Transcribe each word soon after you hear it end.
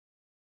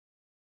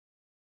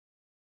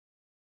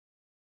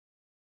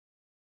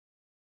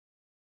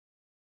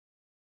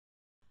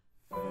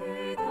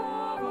Faith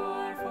of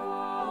our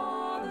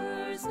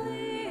fathers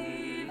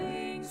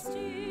living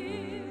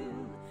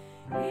still,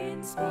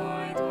 in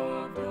spite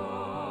of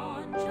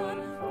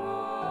dungeon,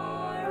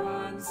 fire,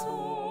 and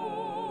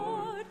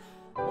sword.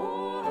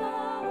 Oh,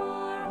 how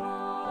our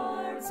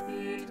hearts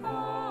beat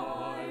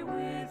high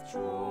with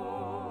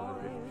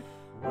joy,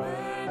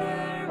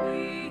 whene'er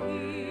we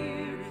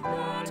hear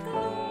that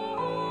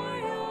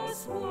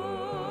glorious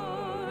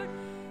word.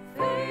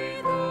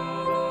 Faith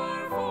of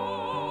our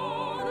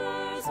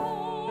fathers,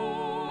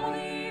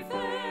 holy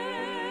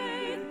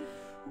faith,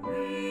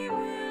 we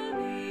will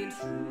be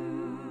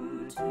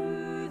true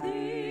to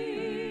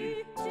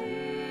thee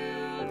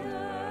till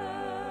death.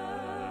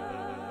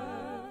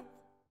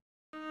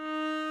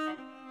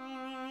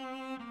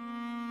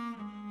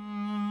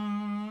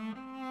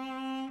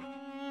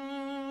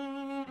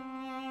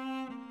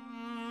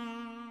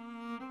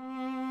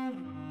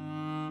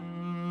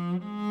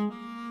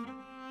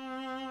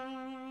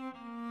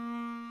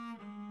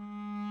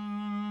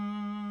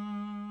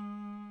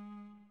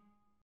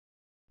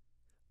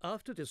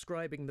 After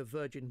describing the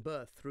virgin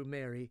birth through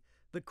Mary,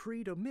 the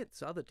Creed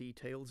omits other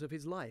details of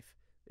his life.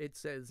 It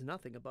says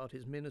nothing about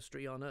his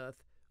ministry on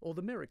earth or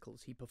the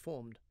miracles he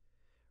performed.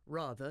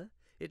 Rather,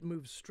 it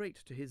moves straight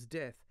to his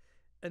death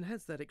and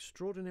has that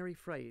extraordinary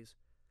phrase,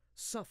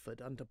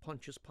 "suffered under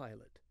Pontius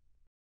Pilate."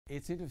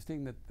 It's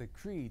interesting that the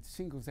Creed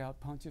singles out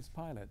Pontius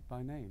Pilate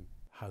by name.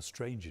 How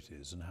strange it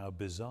is and how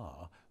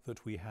bizarre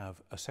that we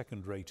have a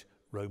second-rate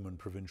Roman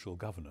provincial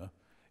governor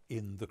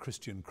in the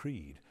Christian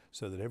Creed,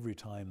 so that every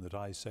time that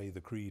I say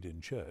the Creed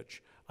in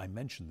church, I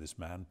mention this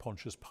man,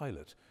 Pontius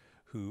Pilate,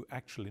 who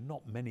actually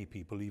not many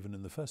people even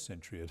in the first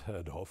century had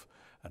heard of,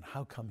 and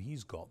how come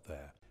he's got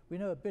there? We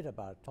know a bit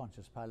about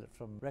Pontius Pilate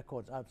from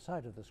records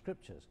outside of the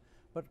scriptures,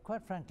 but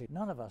quite frankly,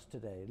 none of us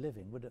today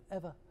living would have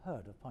ever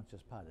heard of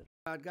Pontius Pilate.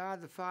 God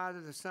the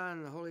Father, the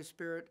Son, the Holy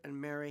Spirit, and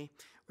Mary.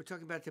 We're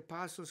talking about the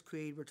Apostles'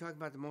 Creed. We're talking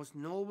about the most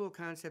noble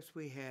concepts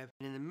we have.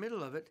 And in the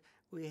middle of it,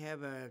 we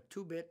have a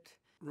two-bit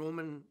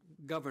Roman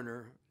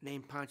governor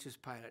named Pontius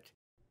Pilate.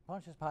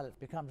 Pontius Pilate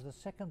becomes the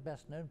second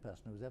best known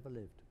person who's ever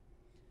lived,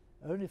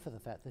 only for the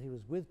fact that he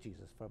was with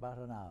Jesus for about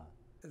an hour.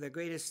 The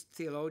greatest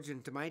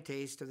theologian, to my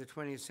taste, of the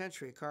 20th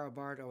century, Karl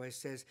Barth, always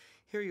says,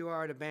 here you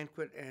are at a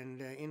banquet and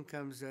in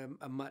comes a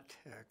mutt,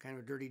 kind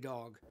of a dirty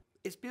dog.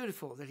 It's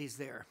beautiful that he's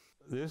there.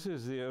 This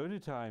is the only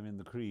time in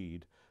the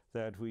Creed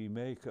that we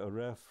make a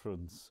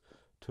reference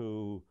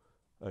to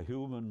a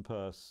human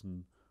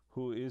person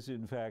who is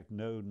in fact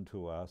known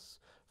to us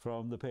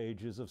from the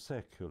pages of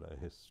secular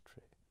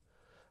history.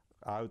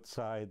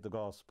 Outside the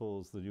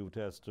Gospels, the New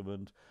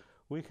Testament,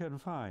 we can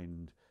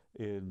find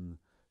in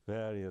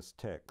various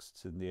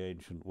texts in the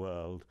ancient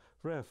world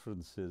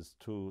references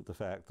to the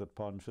fact that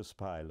Pontius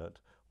Pilate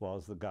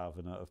was the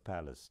governor of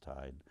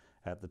Palestine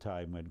at the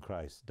time when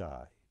Christ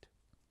died.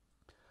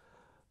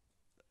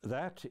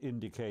 That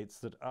indicates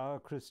that our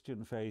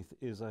Christian faith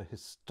is a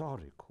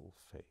historical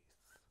faith.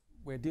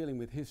 We're dealing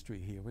with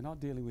history here. We're not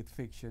dealing with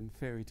fiction,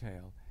 fairy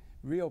tale.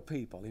 Real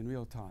people in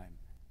real time.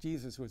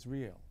 Jesus was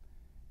real.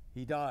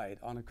 He died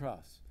on a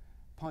cross.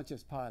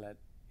 Pontius Pilate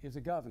is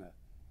a governor.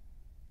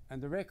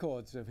 And the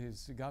records of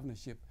his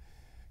governorship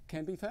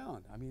can be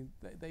found. I mean,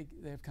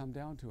 they've come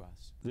down to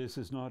us. This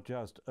is not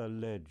just a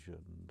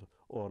legend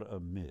or a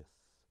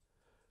myth.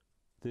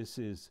 This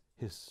is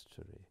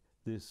history.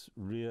 This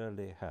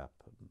really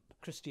happened.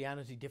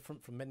 Christianity,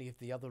 different from many of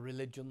the other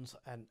religions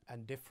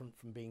and different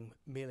from being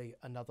merely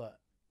another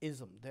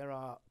ism. There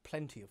are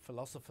plenty of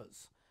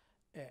philosophers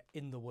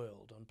in the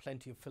world and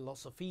plenty of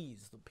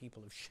philosophies that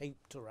people have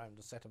shaped around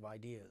a set of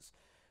ideas,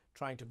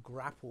 trying to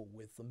grapple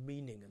with the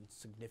meaning and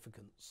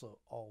significance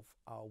of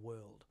our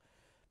world.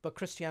 But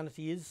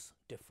Christianity is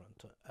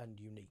different and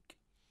unique.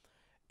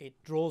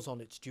 It draws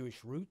on its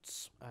Jewish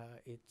roots.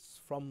 It's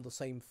from the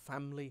same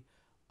family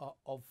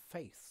of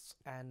faiths,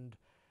 and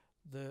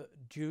the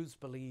Jews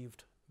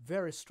believed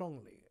very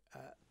strongly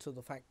to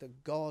the fact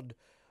that God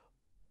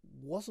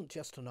wasn't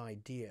just an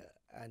idea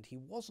and he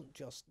wasn't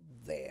just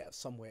there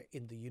somewhere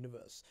in the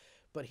universe,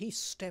 but he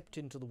stepped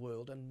into the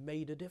world and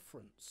made a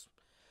difference.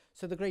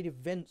 So the great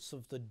events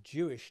of the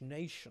Jewish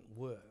nation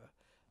were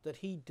that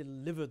he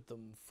delivered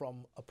them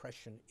from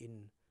oppression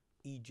in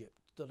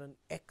Egypt, that an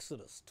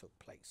exodus took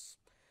place.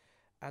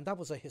 And that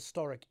was a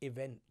historic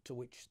event to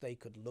which they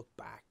could look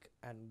back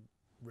and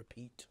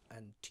repeat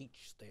and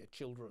teach their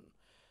children.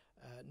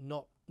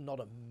 Not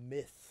a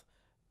myth,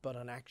 but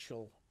an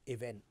actual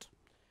event.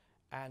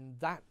 And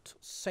that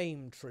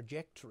same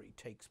trajectory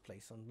takes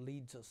place and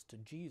leads us to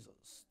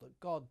Jesus, that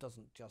God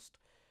doesn't just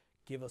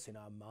give us in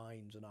our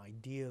minds an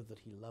idea that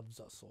he loves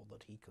us or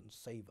that he can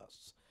save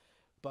us,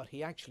 but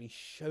he actually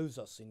shows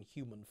us in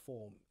human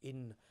form,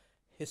 in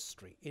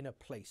history, in a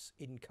place,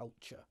 in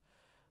culture,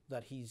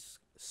 that he's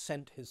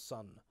sent his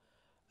son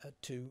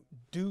to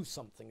do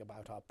something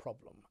about our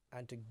problem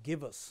and to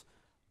give us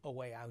a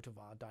way out of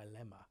our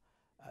dilemma,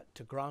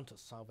 to grant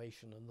us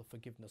salvation and the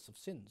forgiveness of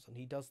sins. And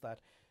he does that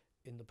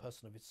in the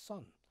person of his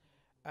son.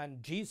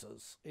 And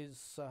Jesus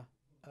is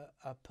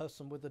a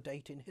person with a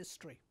date in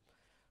history.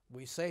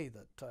 We say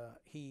that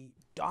he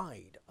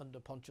died under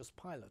Pontius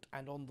Pilate,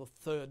 and on the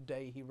third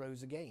day he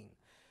rose again.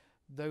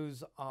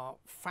 Those are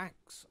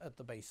facts at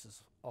the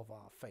basis of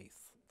our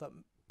faith that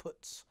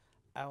puts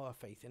our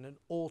faith in an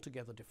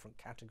altogether different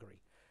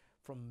category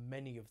from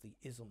many of the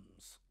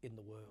isms in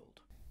the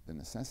world. The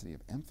necessity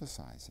of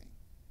emphasizing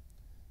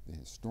the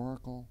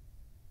historical,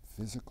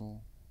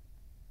 physical,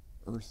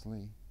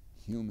 earthly,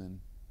 human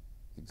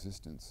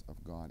existence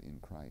of God in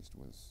Christ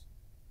was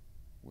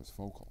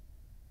focal.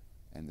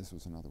 And this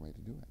was another way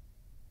to do it.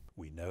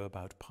 We know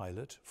about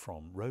Pilate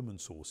from Roman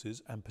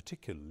sources, and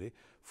particularly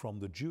from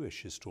the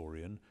Jewish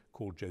historian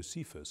called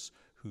Josephus,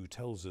 who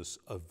tells us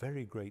a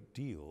very great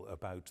deal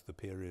about the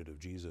period of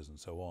Jesus and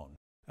so on.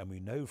 And we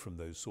know from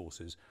those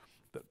sources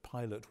that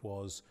Pilate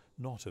was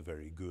not a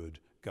very good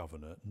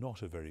governor,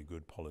 not a very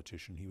good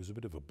politician. He was a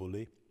bit of a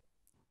bully.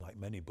 Like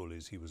many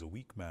bullies, he was a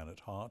weak man at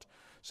heart,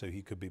 so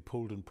he could be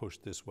pulled and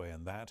pushed this way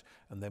and that,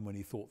 and then when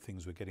he thought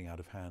things were getting out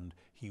of hand,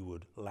 he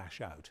would lash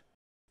out.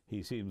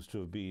 He seems to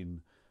have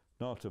been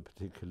not a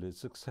particularly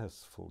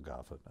successful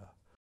governor.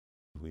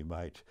 We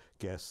might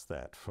guess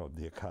that from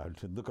the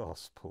account in the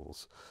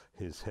Gospels,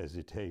 his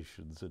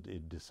hesitations and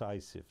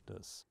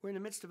indecisiveness. We're in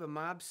the midst of a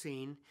mob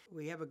scene.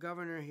 We have a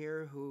governor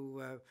here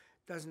who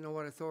doesn't know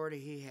what authority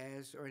he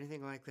has or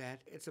anything like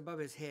that. It's above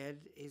his head.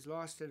 He's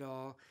lost it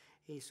all.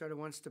 He sort of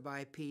wants to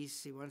buy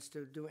peace. He wants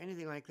to do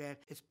anything like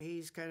that.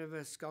 He's kind of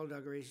a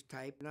skullduggery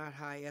type, not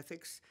high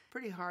ethics.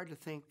 Pretty hard to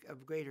think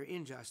of greater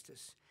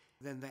injustice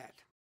than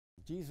that.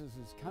 Jesus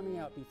is coming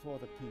out before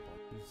the people.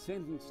 He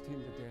sentenced him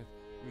to death,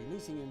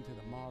 releasing him to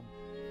the mob.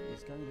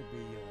 He's going to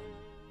be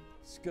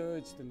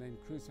scourged and then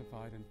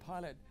crucified, and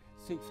Pilate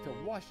seeks to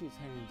wash his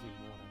hands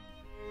in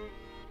water.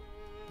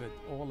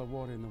 But all the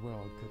water in the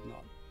world could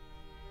not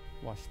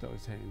wash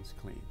those hands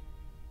clean.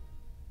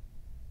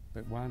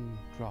 But one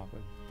drop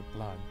of the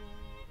blood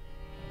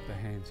of the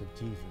hands of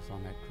Jesus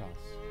on that cross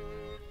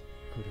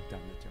could have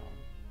done the job.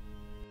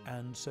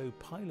 And so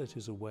Pilate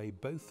is a way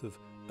both of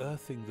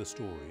earthing the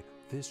story,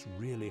 this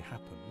really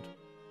happened,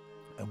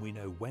 and we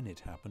know when it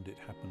happened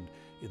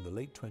in the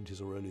late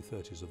 20s or early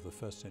 30s of the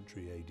 1st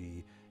century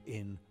AD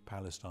in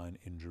Palestine,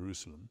 in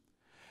Jerusalem,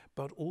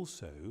 but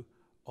also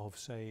of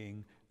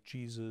saying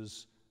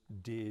Jesus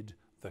did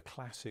the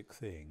classic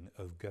thing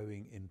of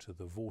going into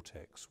the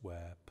vortex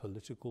where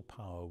political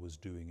power was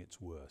doing its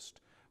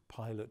worst.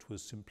 Pilate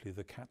was simply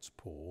the cat's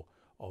paw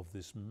of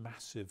this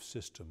massive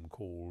system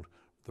called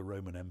the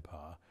Roman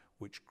Empire,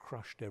 which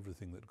crushed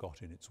everything that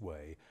got in its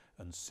way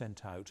and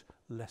sent out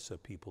lesser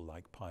people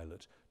like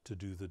Pilate to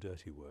do the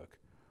dirty work.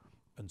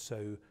 And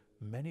so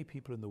many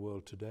people in the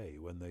world today,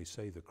 when they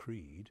say the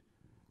creed,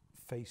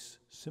 face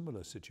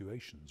similar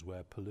situations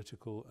where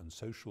political and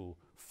social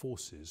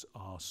forces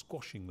are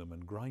squashing them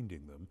and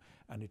grinding them,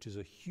 and it is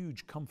a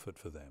huge comfort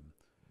for them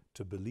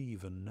to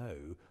believe and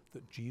know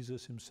that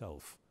Jesus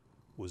himself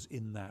was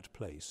in that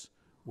place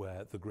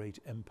where the great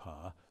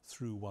empire,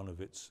 through one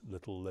of its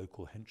little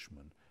local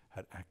henchmen,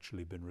 had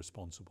actually been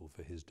responsible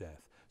for his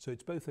death. So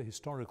it's both a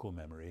historical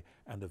memory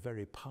and a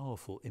very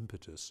powerful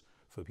impetus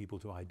for people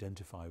to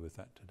identify with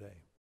that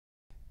today.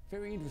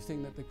 Very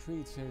interesting that the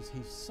creed says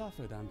he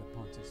suffered under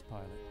Pontius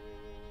Pilate.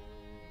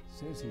 It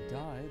says he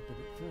died, but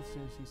it first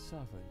says he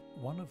suffered.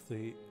 One of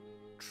the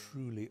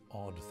truly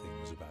odd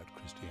things about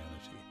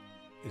Christianity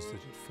is that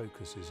it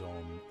focuses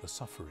on the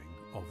suffering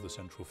of the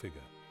central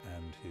figure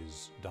and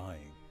his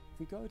dying. If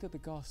we go to the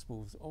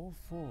Gospels, all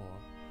four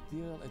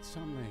deal at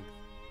some length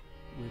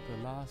with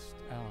the last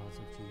hours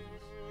of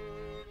Jesus.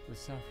 The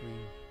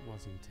suffering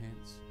was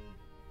intense.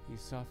 He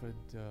suffered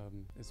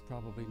as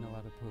probably no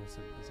other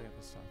person has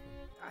ever suffered.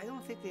 I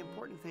don't think the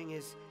important thing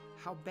is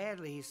how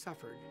badly he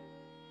suffered.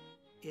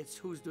 It's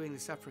who's doing the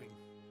suffering.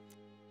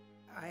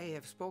 I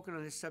have spoken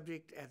on this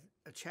subject at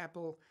a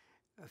chapel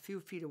a few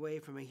feet away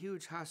from a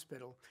huge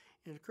hospital,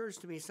 and it occurs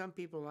to me some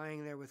people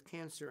lying there with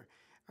cancer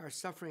are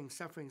suffering,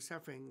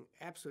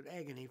 absolute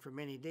agony for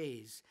many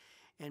days,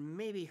 and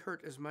maybe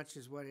hurt as much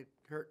as what it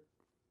hurt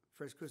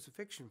for his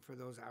crucifixion for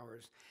those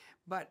hours.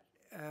 But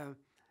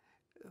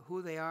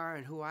who they are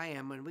and who I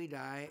am when we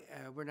die,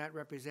 we're not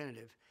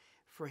representative.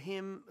 For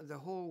him, the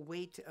whole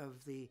weight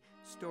of the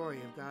story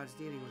of God's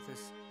dealing with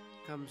us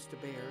comes to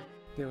bear.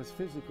 There was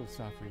physical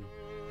suffering,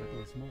 but there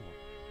was more.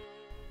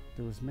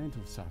 There was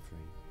mental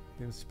suffering.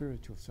 There was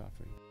spiritual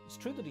suffering. It's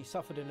true that he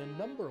suffered in a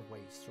number of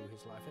ways through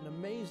his life, an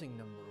amazing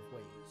number of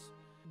ways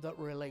that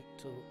relate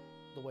to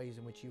the ways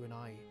in which you and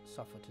I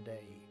suffer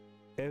today.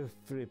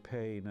 Every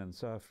pain and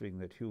suffering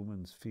that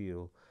humans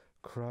feel,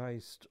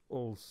 Christ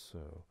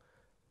also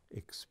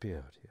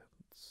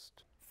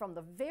experienced. From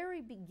the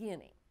very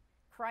beginning,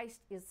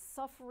 Christ is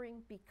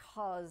suffering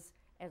because,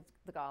 as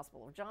the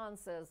Gospel of John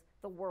says,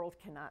 the world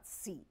cannot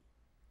see.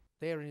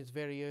 There in his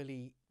very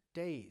early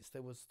days,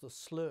 there was the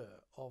slur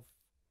of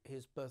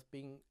his birth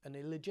being an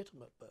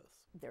illegitimate birth.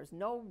 There's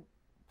no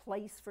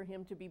place for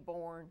him to be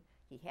born.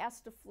 He has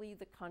to flee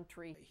the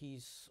country.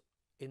 He's,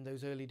 in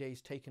those early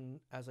days, taken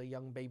as a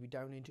young baby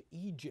down into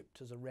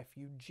Egypt as a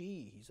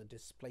refugee. He's a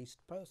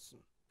displaced person.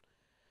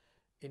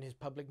 In his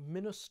public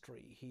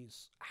ministry,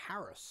 he's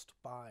harassed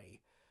by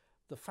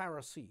the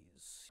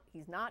Pharisees.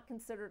 He's not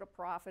considered a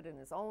prophet in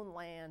his own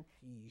land.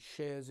 He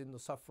shares in the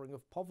suffering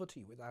of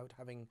poverty without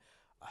having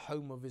a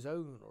home of his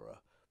own or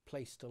a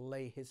place to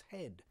lay his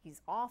head.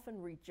 He's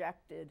often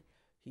rejected.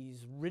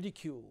 He's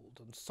ridiculed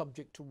and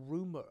subject to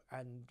rumor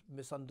and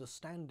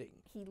misunderstanding.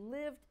 He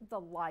lived the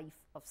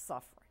life of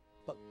suffering.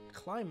 But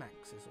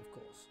climaxes, of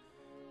course,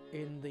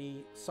 in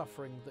the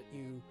suffering that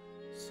you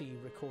see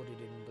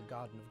recorded in the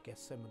Garden of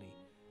Gethsemane,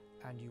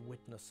 and you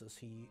witness as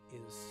he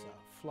is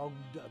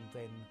flogged and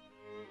then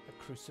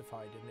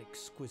crucified in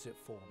exquisite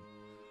form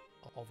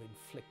of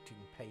inflicting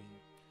pain.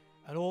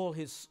 And all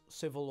his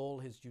civil, all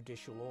his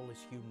judicial, all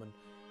his human,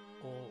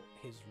 all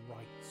his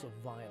rights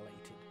are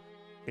violated.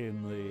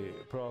 In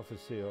the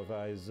prophecy of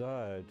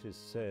Isaiah it is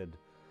said,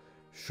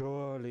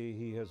 "Surely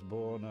he has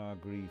borne our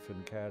grief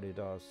and carried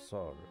our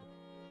sorrow."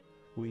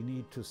 We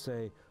need to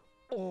say,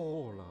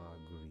 all our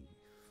grief,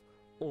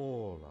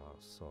 all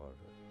our sorrow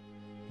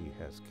he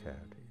has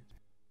carried.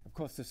 Of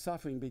course, the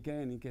suffering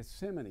began in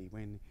Gethsemane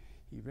when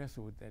he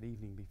wrestled that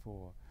evening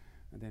before,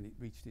 and then it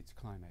reached its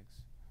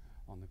climax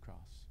on the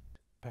cross.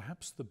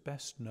 Perhaps the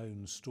best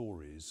known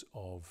stories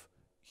of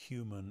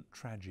human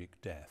tragic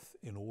death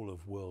in all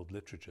of world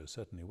literature,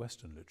 certainly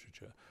Western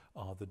literature,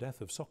 are the death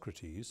of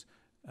Socrates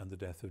and the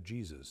death of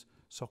Jesus.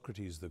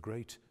 Socrates, the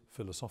great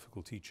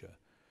philosophical teacher,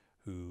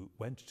 who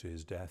went to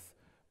his death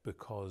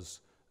because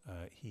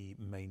he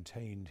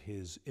maintained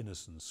his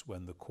innocence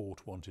when the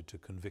court wanted to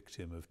convict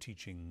him of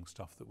teaching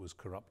stuff that was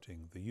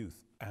corrupting the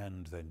youth.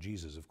 And then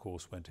Jesus, of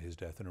course, went to his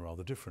death in a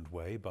rather different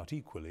way, but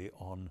equally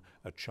on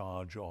a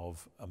charge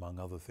of, among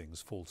other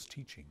things, false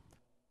teaching.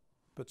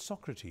 But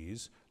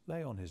Socrates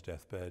lay on his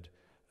deathbed,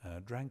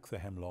 drank the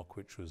hemlock,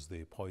 which was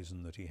the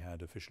poison that he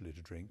had officially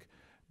to drink,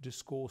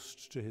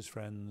 discoursed to his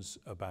friends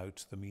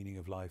about the meaning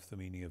of life, the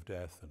meaning of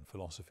death, and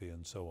philosophy,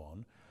 and so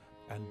on,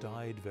 and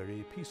died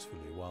very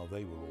peacefully while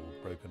they were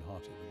all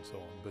broken-hearted and so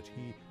on. But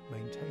he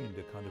maintained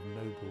a kind of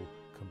noble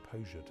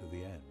composure to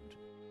the end.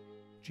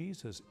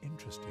 Jesus,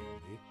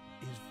 interestingly,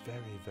 is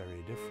very,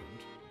 very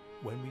different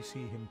when we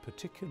see him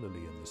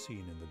particularly in the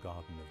scene in the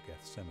Garden of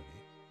Gethsemane,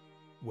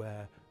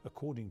 where,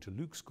 according to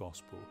Luke's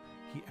Gospel,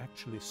 he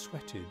actually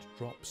sweated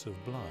drops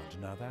of blood.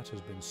 Now that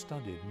has been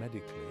studied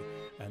medically,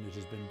 and it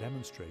has been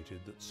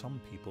demonstrated that some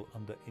people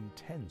under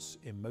intense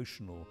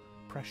emotional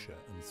pressure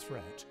and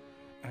threat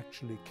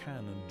actually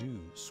can and do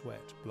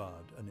sweat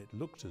blood, and it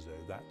looked as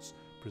though that's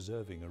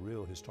preserving a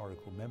real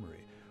historical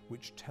memory,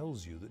 which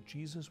tells you that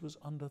Jesus was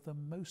under the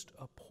most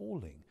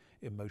appalling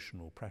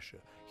emotional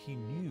pressure. He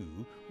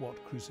knew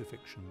what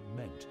crucifixion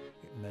meant.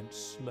 It meant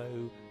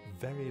slow,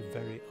 very,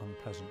 very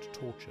unpleasant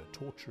torture,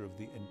 torture of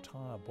the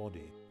entire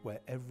body, where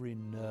every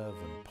nerve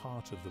and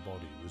part of the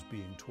body was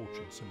being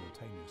tortured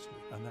simultaneously,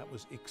 and that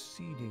was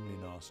exceedingly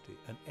nasty,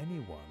 and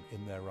anyone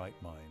in their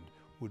right mind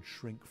would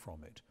shrink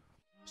from it.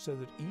 So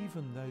that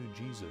even though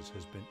Jesus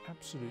has been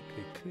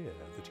absolutely clear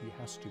that he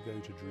has to go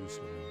to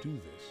Jerusalem and do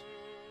this,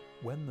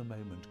 when the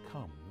moment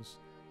comes,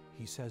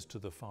 he says to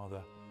the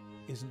Father,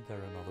 "Isn't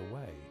there another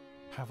way?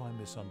 Have I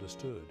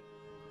misunderstood?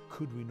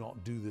 Could we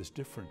not do this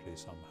differently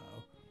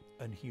somehow?"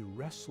 And he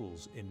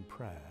wrestles in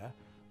prayer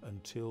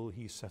until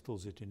he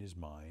settles it in his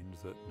mind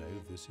that no,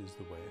 this is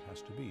the way it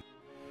has to be.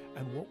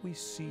 And what we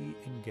see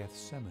in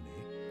Gethsemane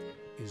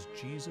is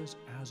Jesus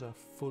as a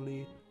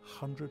fully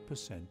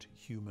 100%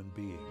 human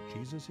being.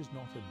 Jesus is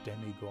not a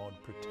demigod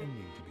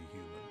pretending to be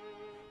human.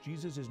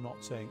 Jesus is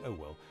not saying, oh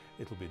well,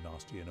 it'll be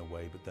nasty in a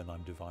way, but then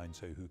I'm divine,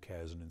 so who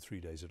cares, and in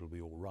 3 days it'll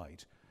be all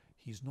right.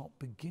 He's not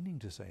beginning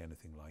to say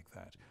anything like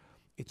that.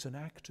 It's an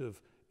act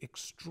of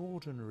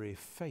extraordinary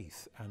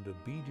faith and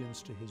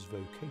obedience to his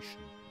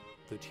vocation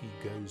that he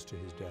goes to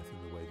his death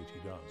in the way that he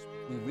does.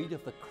 We read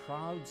of the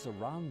crowds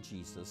around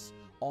Jesus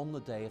on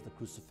the day of the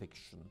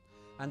crucifixion,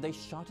 and they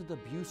shouted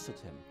abuse at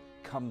him,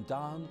 "Come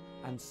down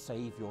and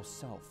save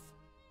yourself."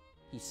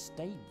 He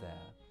stayed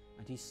there,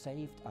 and he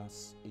saved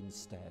us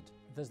instead.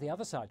 There's the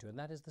other side to it, and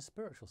that is the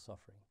spiritual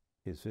suffering.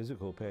 His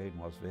physical pain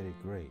was very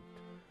great,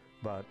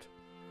 but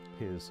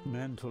his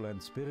mental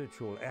and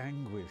spiritual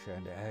anguish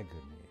and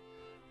agony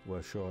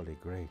were surely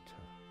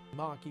greater.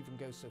 Mark even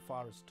goes so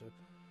far as to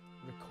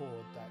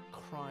record that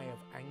cry of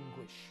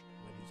anguish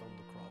when he's on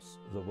the cross.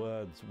 The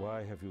words,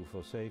 "Why have you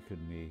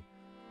forsaken me?"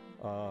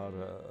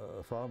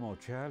 are far more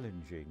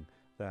challenging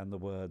than the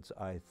words,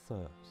 "I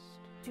thirst."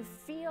 To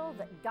feel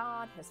that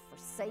God has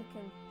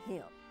forsaken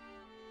him,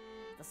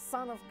 the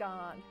Son of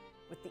God,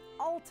 with the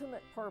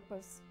ultimate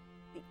purpose,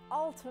 the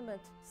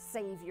ultimate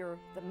Savior,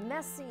 the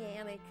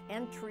messianic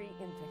entry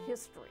into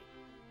history,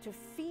 to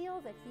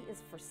feel that he is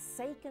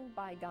forsaken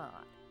by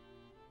God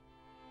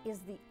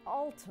is the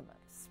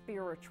ultimate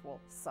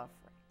spiritual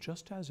suffering.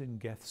 Just as in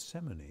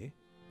Gethsemane,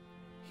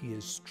 he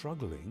is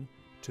struggling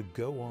to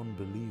go on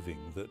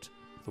believing that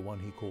the one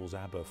he calls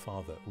Abba,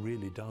 Father,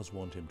 really does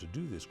want him to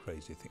do this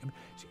crazy thing. I mean,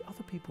 see,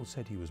 other people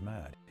said he was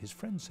mad. His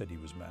friends said he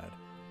was mad.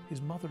 His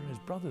mother and his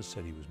brothers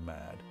said he was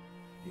mad.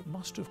 It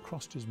must have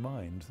crossed his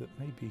mind that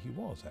maybe he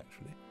was,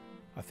 actually.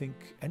 I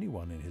think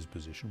anyone in his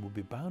position would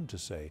be bound to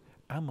say,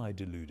 am I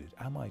deluded?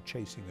 Am I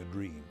chasing a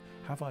dream?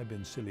 Have I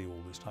been silly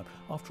all this time?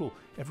 After all,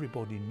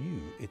 everybody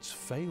knew it's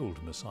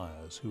failed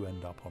messiahs who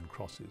end up on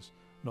crosses,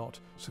 not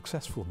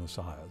successful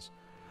messiahs.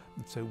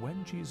 And so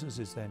when Jesus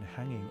is then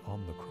hanging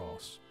on the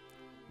cross,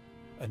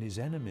 and his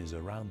enemies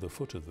around the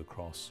foot of the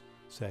cross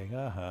saying,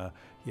 yeah,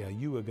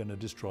 you are going to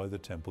destroy the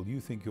temple, you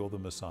think you're the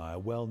Messiah,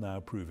 well now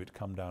prove it,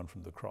 come down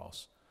from the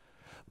cross.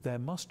 There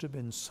must have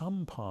been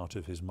some part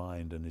of his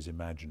mind and his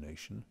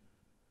imagination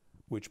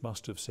which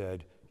must have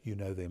said, you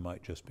know, they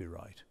might just be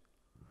right.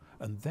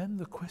 And then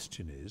the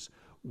question is,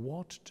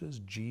 what does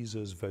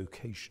Jesus'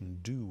 vocation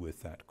do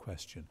with that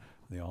question?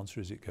 And the answer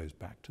is it goes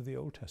back to the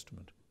Old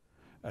Testament.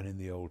 And in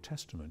the Old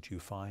Testament you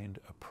find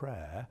a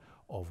prayer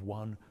of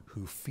one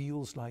who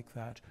feels like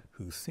that,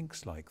 who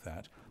thinks like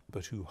that,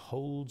 but who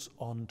holds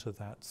on to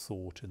that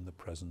thought in the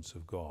presence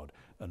of God.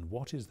 And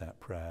what is that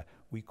prayer?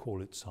 We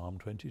call it Psalm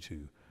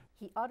 22.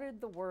 He uttered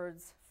the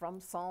words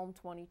from Psalm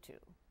 22,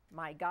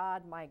 my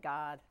God,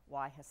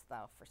 why hast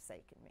thou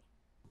forsaken me?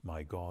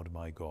 My God,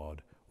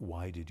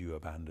 why did you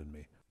abandon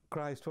me?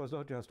 Christ was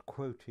not just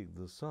quoting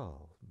the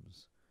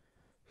Psalms.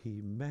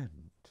 He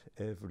meant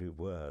every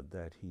word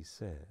that he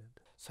said.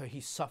 So he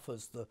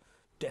suffers the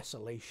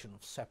desolation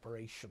of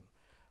separation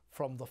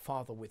from the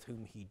Father with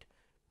whom he'd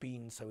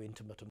been so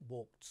intimate and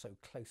walked so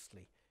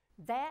closely.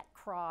 That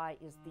cry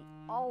is the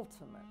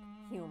ultimate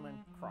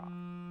human cry.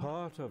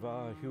 Part of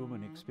our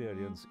human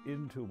experience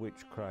into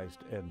which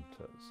Christ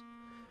enters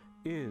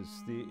is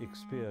the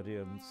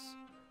experience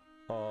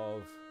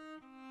of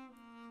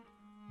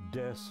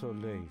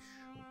desolation,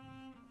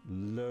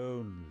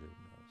 loneliness,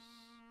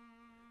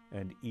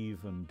 and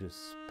even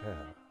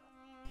despair.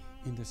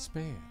 In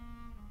despair,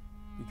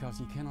 because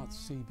he cannot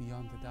see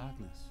beyond the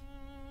darkness.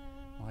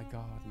 My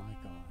God,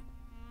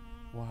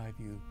 why have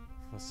you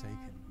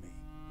forsaken me?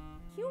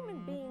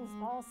 Human beings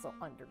also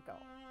undergo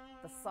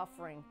the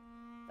suffering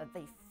that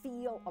they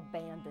feel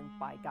abandoned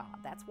by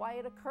God. That's why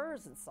it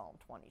occurs in Psalm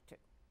 22.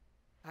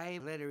 I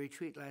led a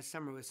retreat last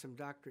summer with some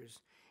doctors,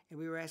 and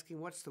we were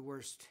asking, what's the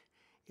worst?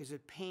 Is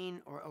it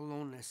pain or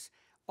aloneness?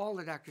 All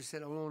the doctors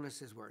said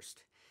aloneness is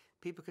worst.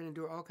 People can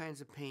endure all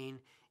kinds of pain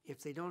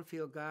if they don't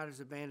feel God has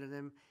abandoned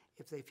them,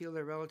 if they feel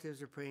their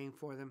relatives are praying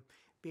for them.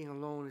 Being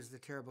alone is the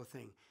terrible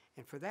thing.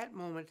 And for that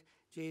moment,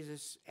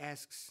 Jesus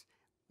asks,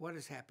 what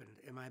has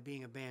happened? Am I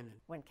being abandoned?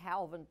 When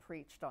Calvin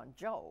preached on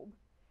Job,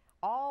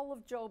 all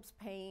of Job's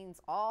pains,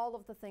 all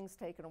of the things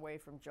taken away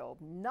from Job,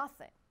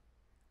 nothing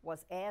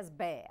was as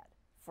bad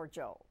for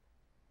Job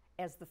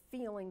as the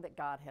feeling that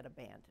God had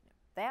abandoned him.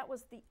 That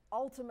was the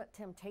ultimate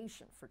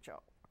temptation for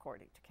Job,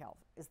 according to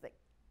Calvin, is that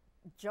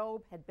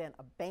Job had been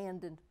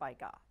abandoned by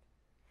God.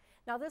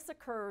 Now this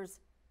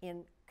occurs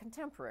in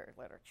contemporary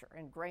literature,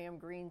 in Graham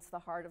Greene's The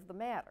Heart of the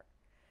Matter.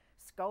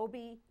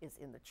 Scobie is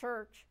in the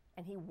church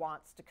and he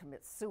wants to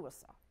commit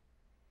suicide.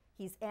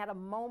 He's at a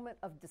moment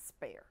of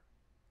despair.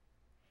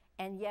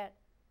 And yet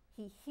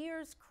he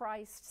hears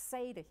Christ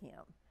say to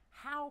him,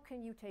 how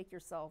can you take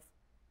your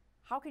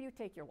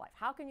life?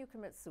 How can you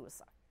commit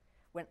suicide?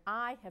 When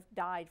I have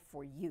died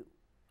for you,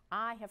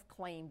 I have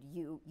claimed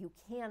you, you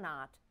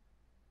cannot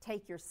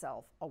take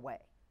yourself away.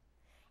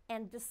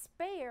 And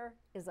despair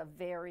is a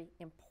very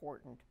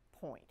important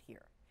point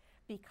here,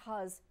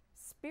 because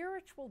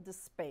spiritual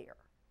despair,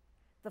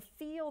 the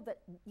feel that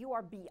you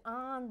are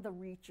beyond the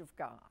reach of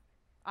God,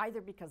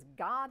 either because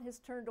God has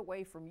turned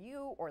away from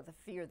you or the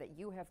fear that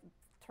you have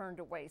turned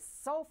away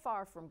so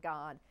far from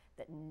God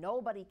that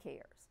nobody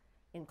cares,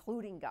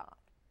 including God.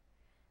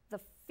 The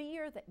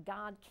fear that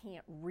God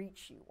can't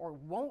reach you or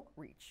won't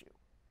reach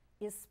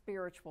you is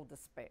spiritual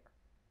despair.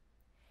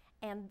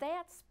 And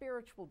that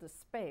spiritual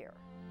despair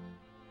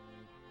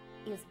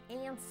is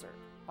answered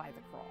by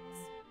the cross,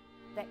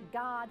 that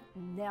God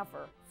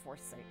never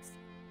forsakes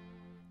you,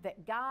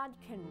 that God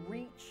can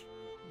reach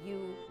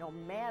you no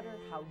matter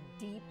how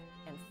deep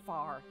and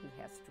far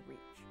he has to reach.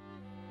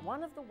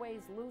 One of the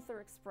ways Luther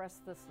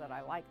expressed this that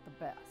I like the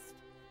best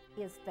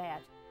is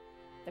that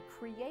the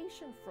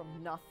creation from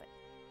nothing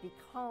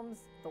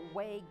becomes the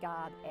way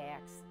God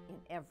acts in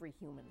every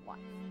human life.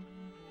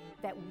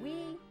 That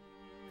we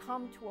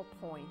come to a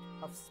point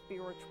of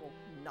spiritual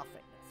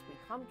nothingness. We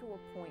come to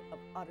a point of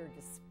utter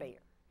despair.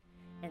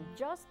 And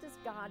just as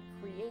God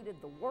created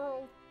the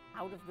world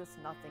out of this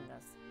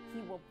nothingness,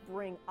 he will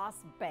bring us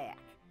back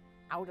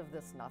out of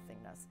this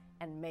nothingness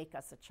and make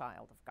us a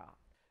child of God.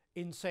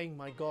 In saying,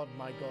 my God,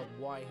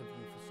 why have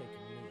you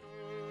forsaken me?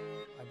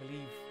 I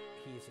believe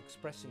he is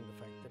expressing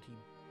the fact that he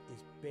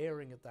is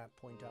bearing at that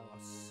point our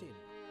sin,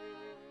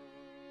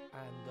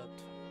 and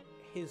that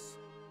his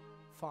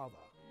Father,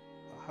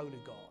 a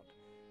holy God,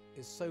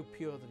 is so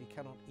pure that he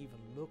cannot even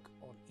look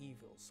on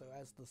evil. So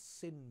as the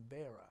sin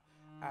bearer,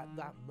 at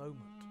that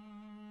moment,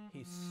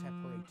 he's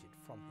separated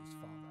from his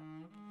Father.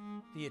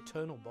 The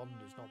eternal bond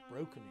is not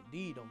broken.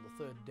 Indeed, on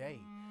the third day,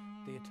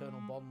 the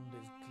eternal bond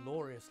is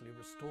gloriously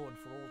restored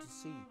for all to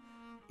see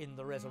in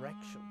the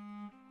resurrection.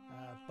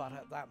 But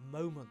at that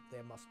moment,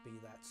 there must be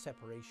that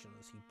separation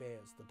as he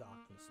bears the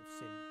darkness of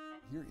sin.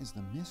 Here is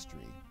the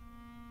mystery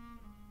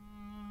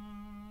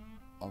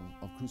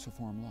of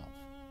cruciform love.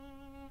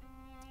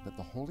 That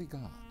the Holy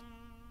God,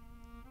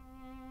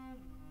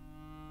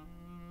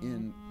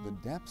 in the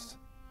depths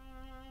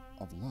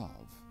of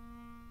love,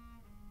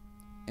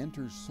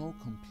 enters so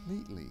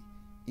completely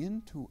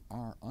into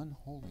our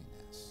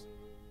unholiness,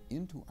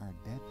 into our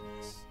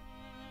deadness,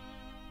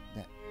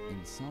 that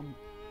in some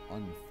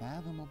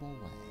unfathomable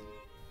way,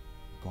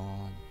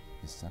 God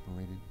is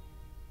separated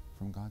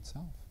from God's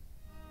self.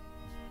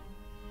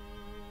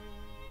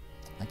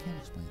 I can't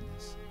explain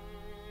this.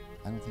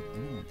 I don't think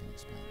anyone can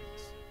explain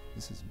this.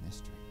 This is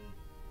mystery.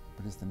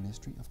 But it's the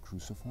mystery of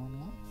cruciform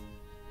love.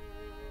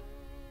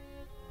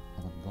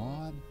 Of a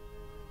God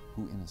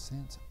who, in a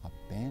sense,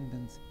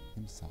 abandons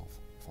himself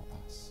for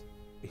us.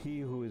 He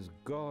who is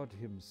God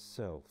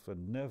himself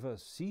and never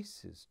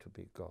ceases to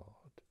be God,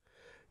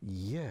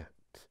 yet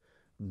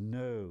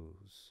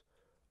knows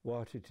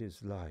what it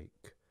is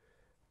like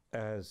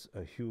as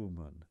a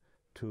human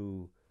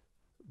to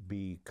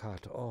be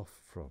cut off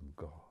from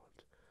God,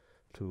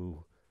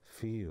 to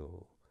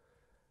feel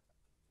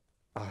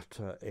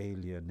utter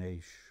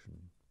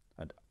alienation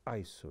and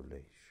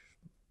isolation.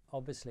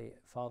 Obviously,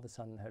 Father,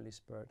 Son, and Holy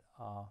Spirit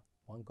are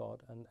one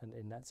God, and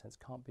in that sense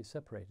can't be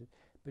separated.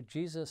 But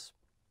Jesus,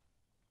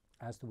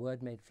 as the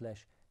Word made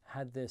flesh,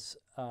 had this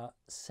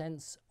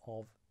sense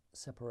of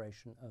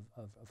separation,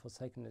 of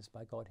forsakenness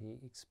by God. He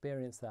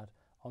experienced that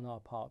on our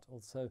part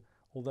also,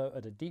 although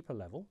at a deeper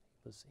level.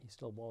 He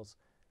still was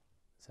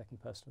the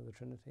second person of the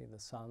Trinity, the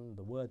Son,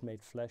 the Word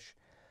made flesh.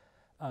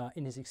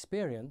 In his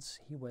experience,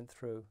 he went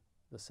through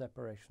the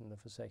separation, the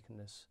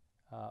forsakenness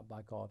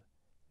by God,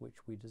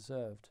 which we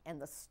deserved.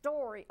 And the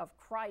story of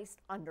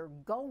Christ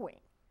undergoing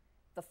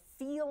the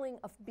feeling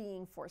of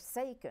being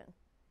forsaken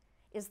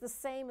is the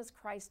same as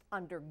Christ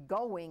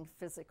undergoing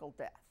physical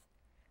death,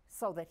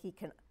 so that he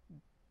can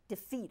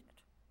defeat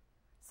it,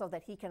 so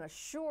that he can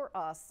assure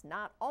us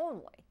not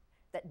only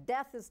that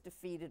death is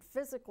defeated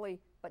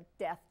physically, but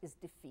death is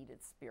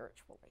defeated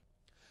spiritually.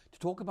 To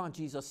talk about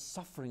Jesus'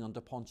 suffering under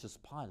Pontius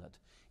Pilate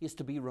is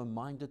to be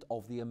reminded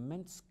of the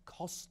immense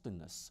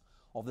costliness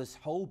of this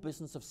whole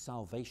business of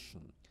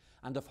salvation,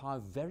 and of how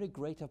very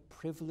great a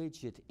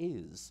privilege it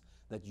is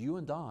that you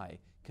and I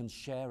can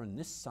share in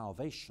this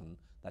salvation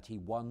that he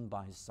won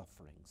by his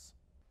sufferings.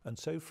 And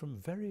so from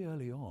very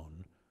early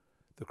on,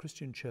 the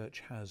Christian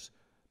Church has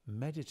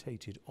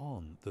meditated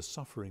on the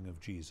suffering of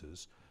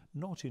Jesus,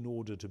 not in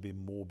order to be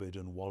morbid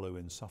and wallow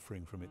in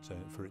suffering for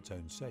its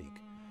own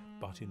sake,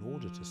 but in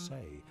order to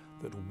say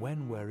that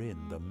when we're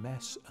in the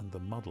mess and the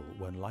muddle,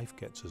 when life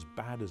gets as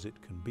bad as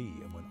it can be,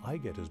 and when I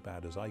get as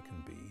bad as I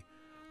can be,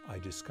 I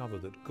discover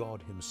that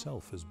God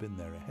himself has been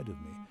there ahead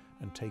of me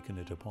and taken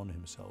it upon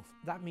himself.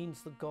 That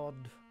means that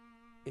God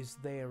is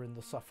there in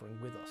the suffering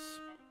with us,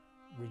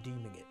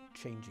 redeeming it,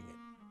 changing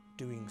it,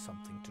 doing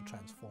something to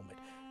transform it.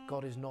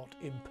 God is not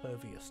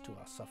impervious to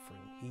our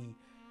suffering. He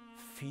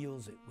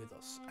feels it with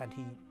us, and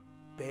he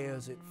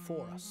bears it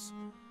for us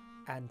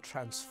and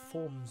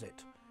transforms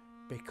it,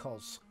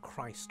 because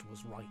Christ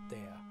was right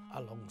there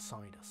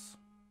alongside us.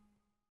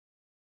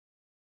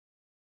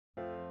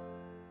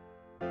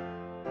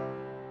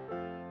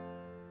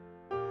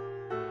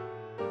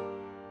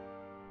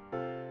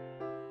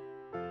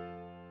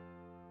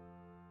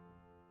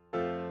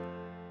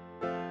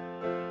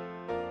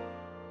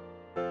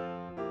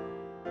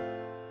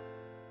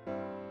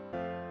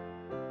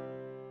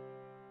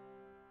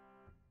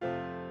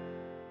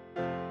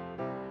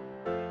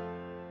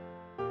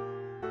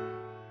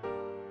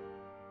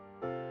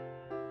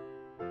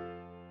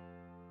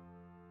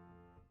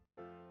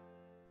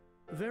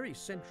 Very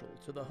central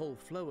to the whole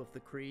flow of the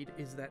Creed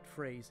is that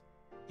phrase,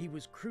 "He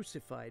was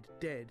crucified,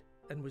 dead,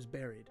 and was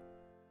buried."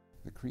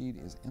 The Creed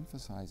is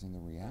emphasizing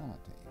the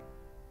reality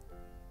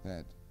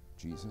that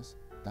Jesus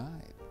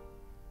died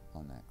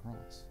on that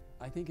cross.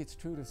 I think it's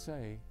true to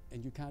say,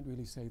 and you can't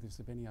really say this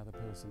of any other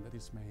person, that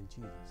this man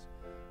Jesus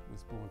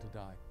was born to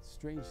die.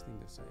 Strange thing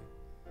to say.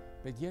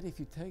 But yet if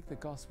you take the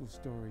gospel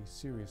story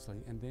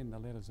seriously, and then the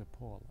letters of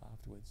Paul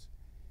afterwards,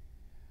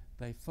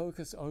 they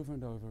focus over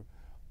and over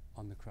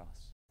on the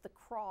cross. The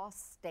cross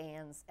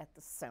stands at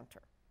the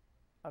center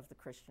of the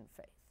Christian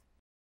faith.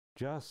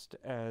 Just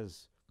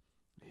as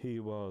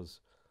he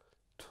was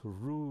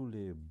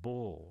truly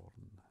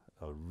born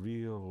a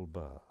real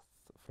birth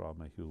from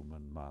a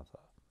human mother,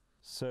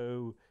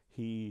 so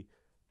he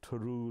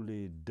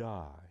truly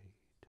died.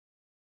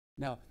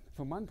 Now,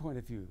 from one point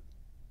of view,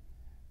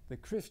 the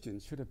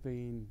Christians should have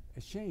been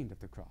ashamed of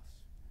the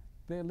cross.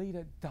 Their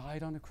leader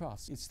died on a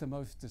cross. It's the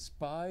most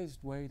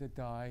despised way to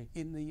die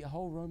in the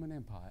whole Roman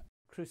Empire.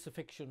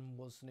 Crucifixion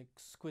was an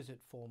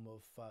exquisite form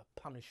of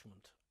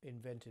punishment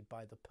invented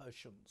by the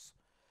Persians.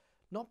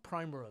 Not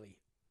primarily,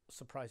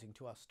 surprising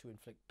to us, to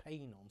inflict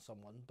pain on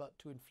someone, but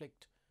to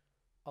inflict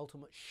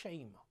ultimate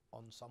shame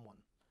on someone.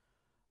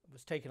 It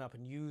was taken up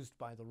and used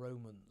by the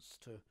Romans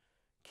to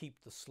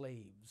keep the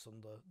slaves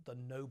and the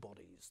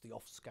nobodies, the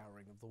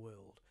offscouring of the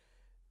world,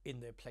 in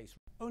their place.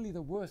 Only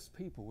the worst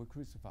people were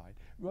crucified.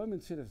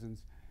 Roman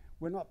citizens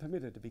were not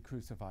permitted to be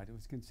crucified. It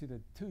was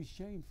considered too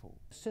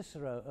shameful.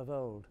 Cicero of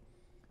old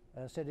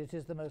said, "It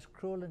is the most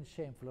cruel and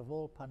shameful of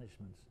all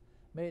punishments.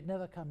 May it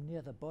never come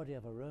near the body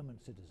of a Roman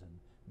citizen,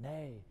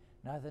 nay,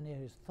 neither near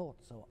his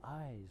thoughts or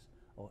eyes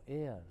or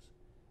ears."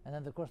 And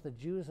then, of course, the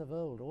Jews of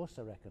old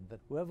also reckoned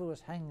that whoever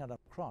was hanging on a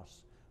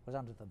cross was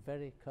under the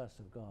very curse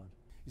of God.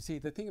 You see,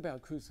 the thing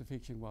about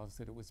crucifixion was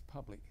that it was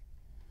public,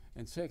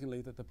 and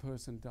secondly, that the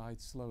person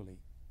died slowly.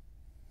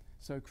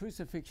 So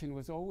crucifixion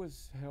was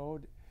always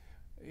held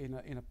in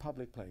a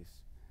public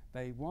place.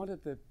 They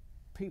wanted the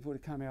people to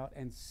come out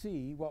and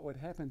see what would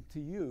happen to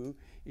you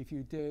if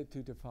you dared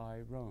to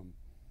defy Rome.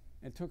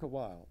 It took a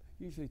while,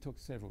 usually took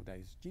several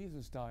days.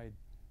 Jesus died,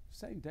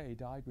 same day,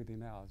 died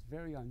within hours,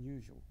 very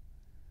unusual.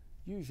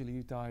 Usually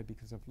you died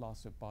because of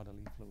loss of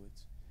bodily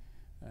fluids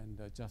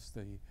and just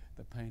the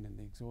pain and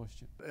the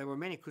exhaustion. There were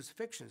many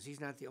crucifixions. He's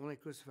not the only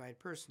crucified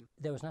person.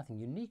 There was nothing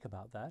unique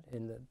about that,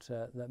 in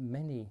that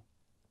many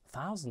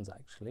thousands,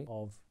 actually,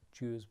 of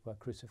Jews were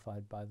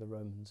crucified by the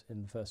Romans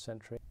in the first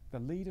century. The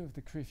leader of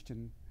the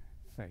Christian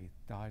faith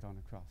died on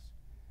a cross.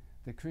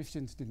 The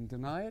Christians didn't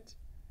deny it,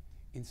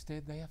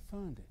 instead they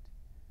affirmed it.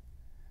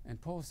 And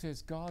Paul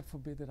says, "God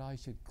forbid that I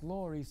should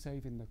glory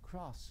save in the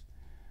cross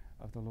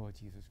of the Lord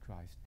Jesus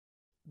Christ."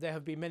 There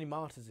have been many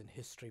martyrs in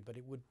history, but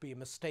it would be a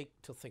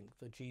mistake to think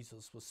that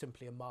Jesus was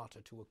simply a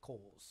martyr to a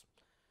cause,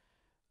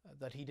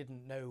 that he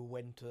didn't know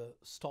when to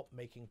stop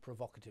making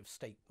provocative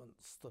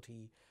statements, that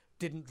he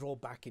didn't draw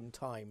back in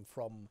time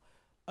from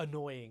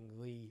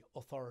annoying the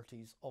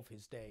authorities of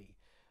his day,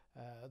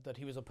 that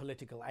he was a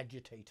political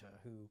agitator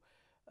who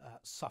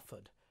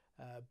suffered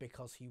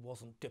because he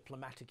wasn't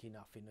diplomatic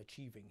enough in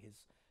achieving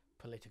his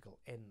political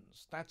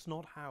ends. That's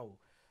not how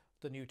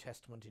the New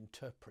Testament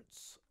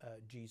interprets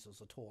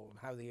Jesus at all, and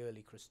how the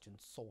early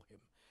Christians saw him.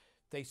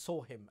 They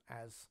saw him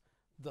as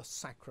the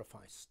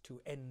sacrifice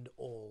to end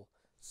all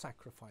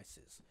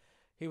sacrifices.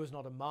 He was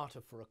not a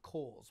martyr for a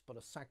cause, but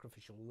a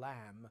sacrificial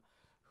lamb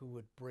who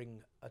would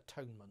bring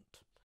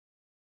atonement.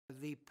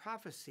 The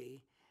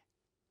prophecy,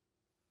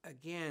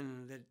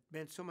 again, that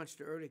meant so much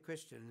to early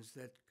Christians,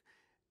 that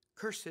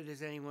cursed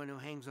is anyone who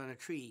hangs on a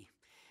tree,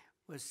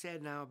 was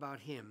said now about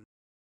him.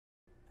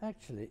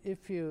 Actually,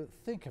 if you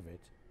think of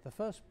it, the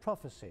first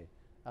prophecy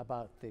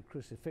about the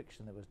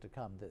crucifixion that was to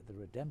come, the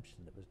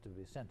redemption that was to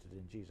be centered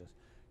in Jesus,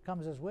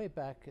 comes as way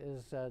back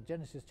as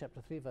Genesis chapter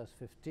 3, verse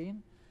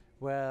 15,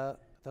 where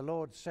the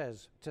Lord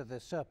says to the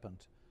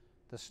serpent,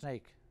 the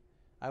snake,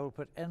 "I will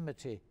put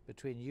enmity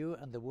between you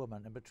and the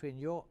woman, and between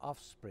your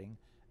offspring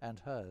and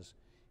hers.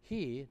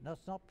 He,"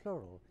 that's not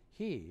plural,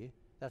 he,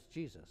 that's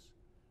Jesus,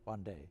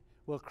 one day,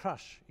 "will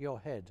crush your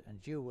head,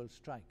 and you will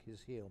strike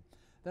his heel."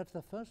 That's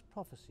the first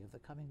prophecy of the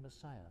coming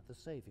Messiah, the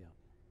Savior.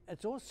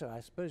 It's also,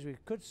 I suppose we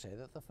could say,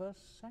 that the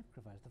first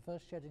sacrifice, the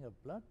first shedding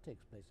of blood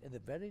takes place in the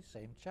very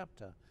same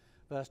chapter.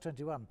 Verse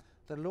 21,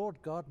 "The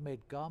Lord God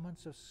made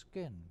garments of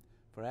skin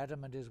for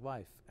Adam and his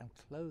wife and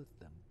clothed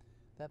them."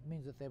 That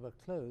means that they were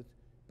clothed,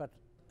 but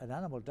an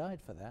animal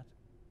died for that,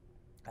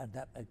 and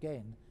that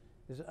again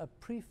is a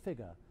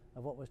prefigure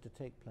of what was to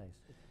take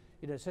place.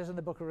 You know, it says in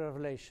the book of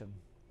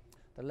Revelation,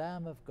 "The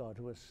Lamb of God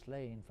who was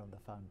slain from the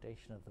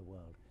foundation of the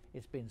world."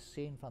 It's been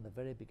seen from the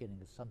very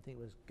beginning as something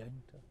that was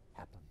going to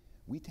happen.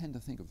 We tend to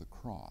think of the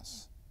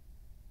cross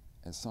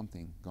as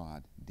something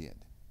God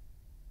did.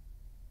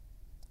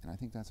 And I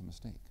think that's a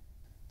mistake.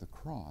 The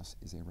cross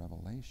is a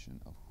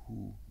revelation of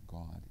who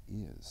God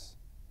is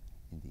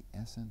in the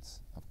essence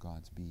of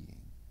God's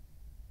being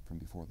from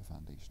before the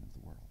foundation of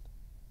the world.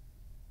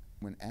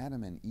 When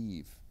Adam and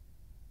Eve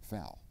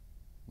fell,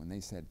 when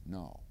they said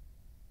no,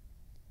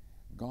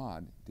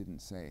 God didn't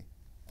say,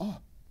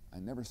 "Oh, I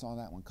never saw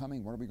that one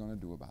coming, what are we going to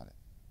do about it?"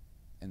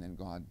 And then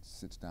God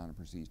sits down and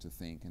proceeds to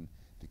think and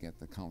to get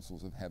the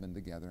councils of heaven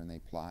together, and they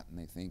plot and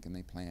they think and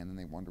they plan and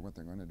they wonder what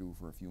they're going to do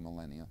for a few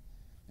millennia.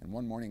 And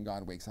one morning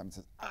God wakes up and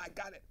says, "I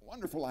got it,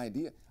 wonderful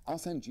idea. I'll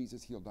send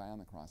Jesus, he'll die on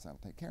the cross, that'll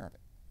take care of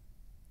it."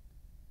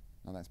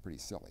 Now that's pretty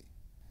silly.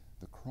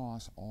 The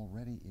cross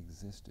already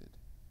existed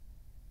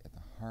at the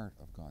heart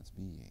of God's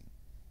being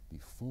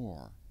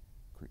before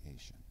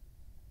creation,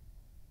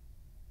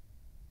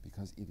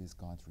 because it is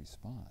God's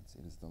response.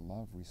 It is the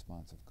love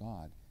response of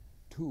God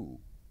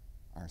to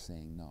our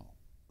saying no.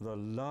 The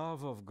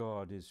love of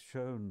God is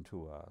shown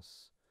to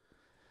us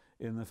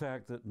in the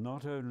fact that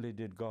not only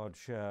did God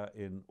share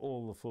in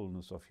all the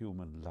fullness of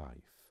human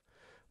life,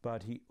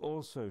 but he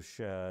also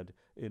shared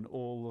in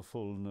all the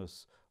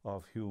fullness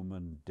of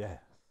human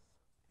death.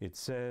 It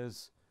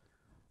says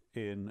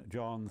in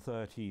John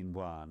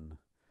 13:1,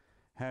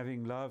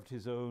 "Having loved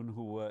his own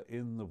who were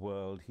in the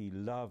world, he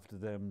loved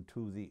them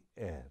to the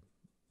end,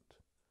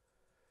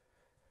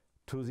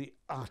 to the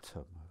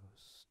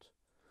uttermost,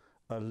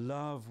 a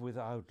love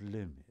without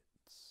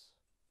limits."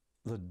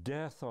 The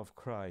death of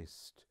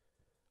Christ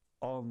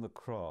on the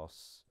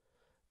cross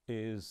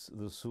is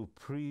the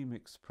supreme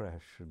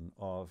expression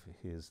of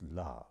his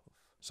love.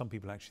 Some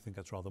people actually think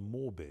that's rather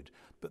morbid,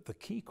 but the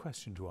key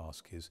question to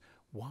ask is,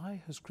 why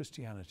has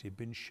Christianity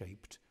been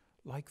shaped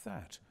like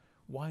that?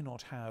 Why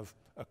not have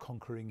a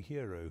conquering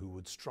hero who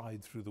would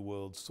stride through the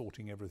world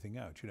sorting everything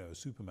out, you know, a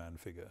Superman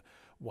figure?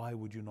 Why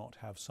would you not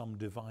have some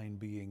divine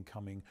being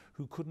coming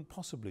who couldn't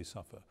possibly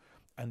suffer?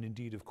 And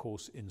indeed, of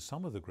course, in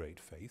some of the great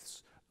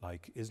faiths,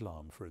 like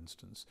Islam, for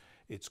instance,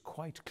 it's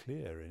quite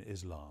clear in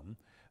Islam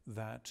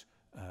that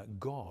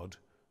God,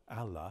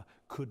 Allah,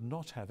 could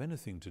not have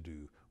anything to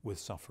do with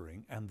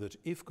suffering, and that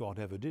if God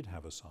ever did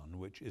have a son,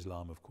 which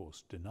Islam of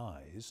course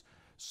denies,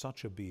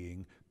 such a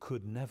being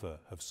could never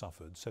have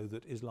suffered, so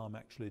that Islam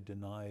actually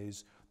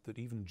denies that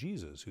even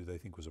Jesus, who they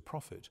think was a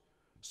prophet,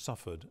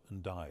 suffered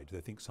and died.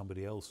 They think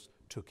somebody else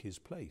took his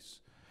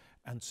place.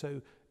 And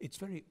so it's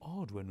very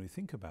odd when we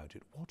think about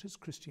it. What is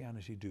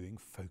Christianity doing,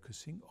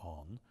 focusing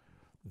on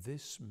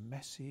this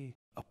messy,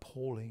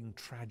 appalling,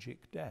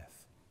 tragic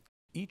death?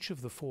 Each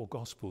of the four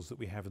Gospels that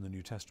we have in the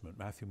New Testament,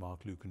 Matthew,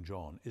 Mark, Luke and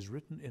John, is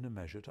written in a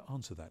measure to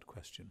answer that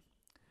question.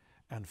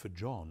 And for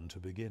John to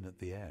begin at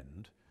the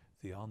end,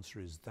 the answer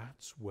is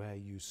that's where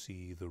you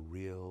see the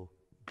real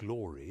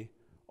glory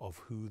of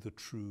who the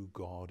true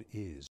God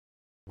is.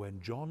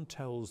 When John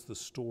tells the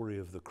story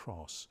of the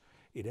cross,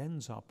 it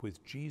ends up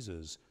with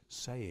Jesus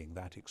saying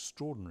that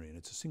extraordinary, and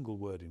it's a single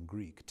word in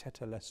Greek,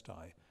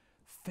 tetelestai,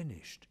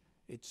 finished,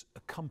 it's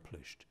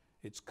accomplished,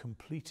 it's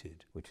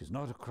completed. Which is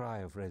not a cry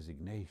of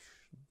resignation,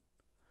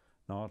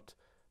 not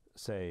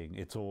saying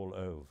it's all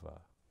over.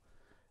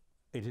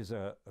 It is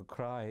a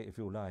cry, if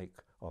you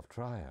like, of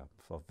triumph,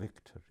 of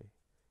victory.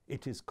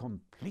 It is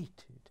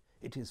completed,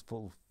 it is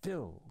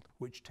fulfilled.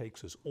 Which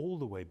takes us all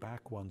the way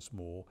back once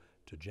more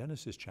to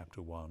Genesis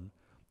chapter 1,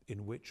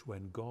 in which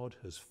when God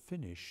has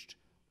finished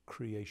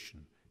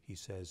creation, he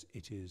says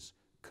it is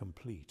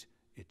complete,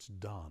 it's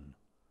done.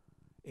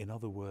 In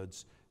other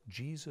words,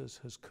 Jesus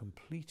has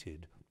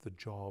completed the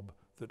job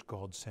that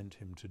God sent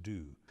him to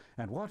do.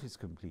 And what is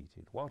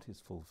completed, what is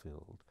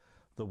fulfilled?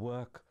 The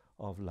work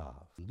of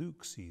love.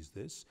 Luke sees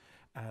this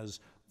as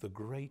the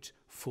great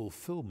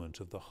fulfillment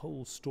of the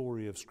whole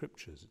story of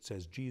Scriptures. It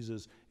says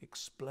Jesus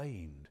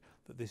explained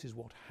that this is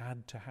what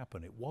had to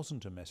happen. It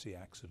wasn't a messy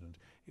accident.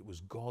 It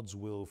was God's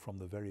will from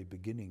the very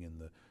beginning in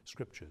the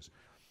Scriptures.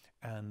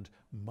 And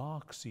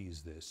Mark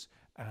sees this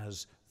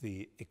as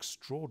the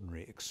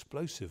extraordinary,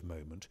 explosive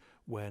moment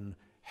when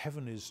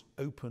heaven is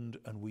opened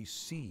and we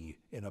see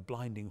in a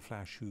blinding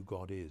flash who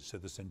God is. So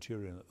the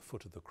centurion at the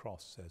foot of the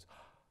cross says,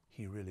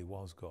 he really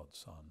was God's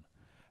son.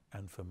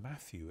 And for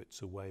Matthew,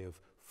 it's a way of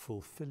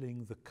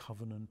fulfilling the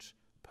covenant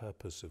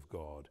purpose of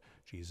God.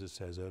 Jesus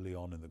says early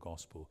on in the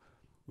gospel,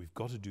 we've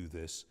got to do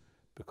this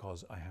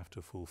because I have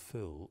to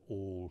fulfill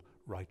all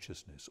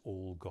righteousness,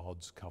 all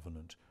God's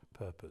covenant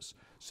purpose.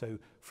 So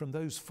from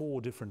those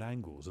four different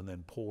angles, and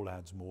then Paul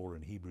adds more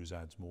and Hebrews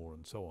adds more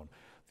and so on,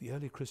 the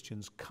early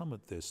Christians come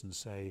at this and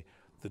say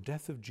the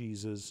death of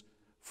Jesus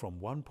from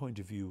one point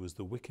of view was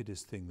the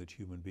wickedest thing that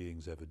human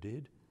beings ever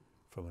did.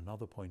 From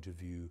another point of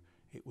view,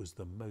 it was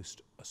the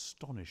most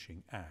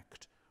astonishing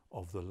act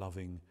of the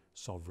loving,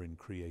 sovereign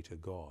Creator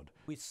God.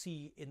 We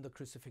see in the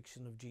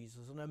crucifixion of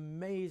Jesus an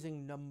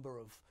amazing number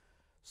of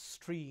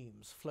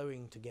streams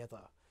flowing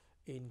together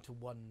into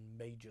one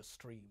major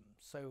stream.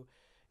 So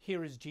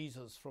here is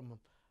Jesus from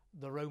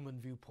the Roman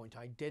viewpoint,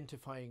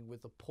 identifying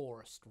with the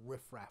poorest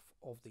riffraff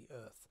of the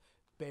earth,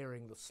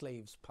 bearing the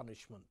slave's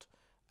punishment,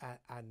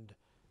 and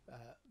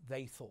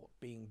they thought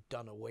being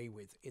done away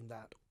with in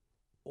that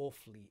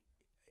awfully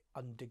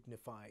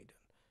undignified and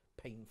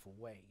painful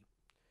way.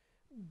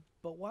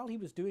 But while he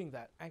was doing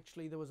that,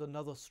 actually there was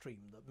another stream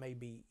that may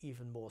be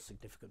even more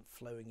significant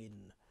flowing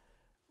in.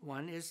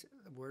 One is,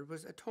 the word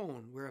was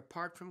atone. We're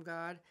apart from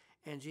God,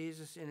 and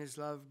Jesus in his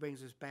love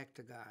brings us back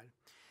to God.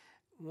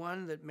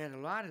 One that meant a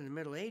lot in the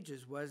Middle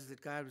Ages was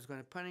that God was going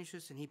to punish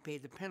us, and he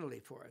paid the penalty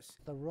for us.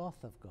 The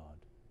wrath of God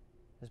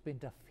has been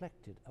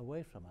deflected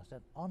away from us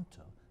and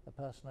onto the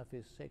person of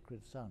his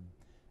sacred Son,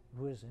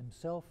 who has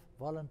himself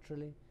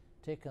voluntarily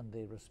taken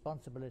the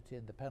responsibility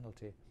and the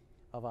penalty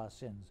of our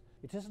sins.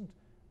 It isn't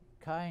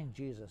kind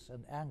Jesus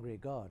and angry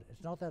God.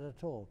 It's not that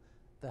at all.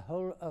 The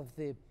whole of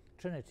the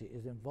Trinity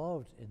is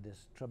involved in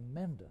this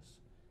tremendous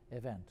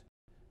event.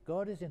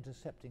 God is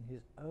intercepting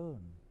his own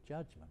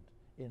judgment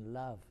in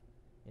love,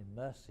 in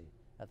mercy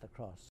at the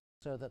cross,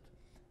 so that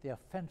the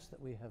offense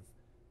that we have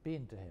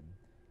been to him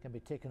can be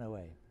taken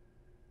away,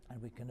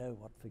 and we can know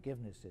what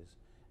forgiveness is,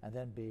 and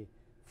then be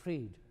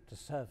freed to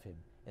serve him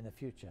in the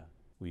future.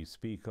 We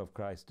speak of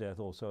Christ's death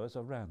also as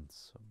a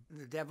ransom.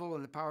 The devil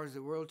and the powers of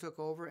the world took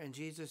over, and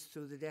Jesus,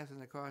 through the death on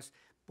the cross,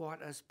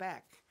 bought us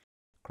back.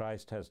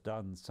 Christ has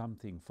done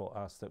something for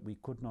us that we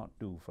could not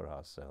do for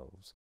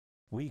ourselves.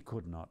 We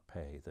could not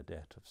pay the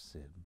debt of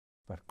sin,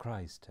 but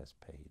Christ has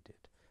paid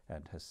it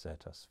and has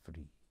set us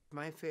free.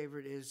 My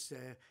favorite is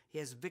he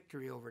has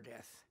victory over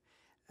death.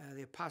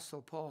 The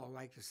Apostle Paul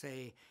liked to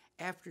say,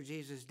 after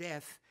Jesus'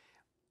 death,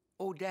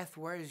 "O death,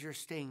 where is your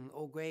sting?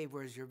 O grave,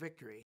 where is your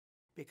victory?"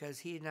 Because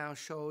he now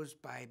shows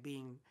by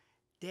being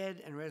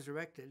dead and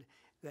resurrected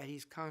that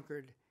he's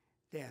conquered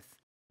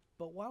death.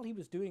 But while he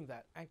was doing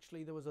that,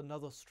 actually there was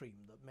another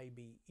stream that may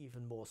be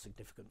even more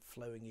significant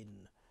flowing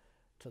in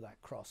to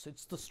that cross.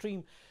 It's the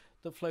stream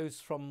that flows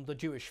from the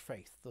Jewish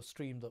faith, the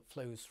stream that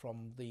flows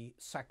from the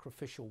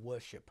sacrificial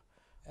worship.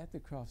 At the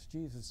cross,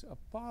 Jesus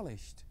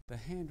abolished the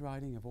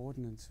handwriting of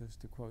ordinances,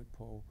 to quote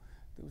Paul,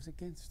 that was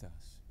against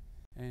us.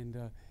 And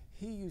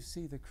here you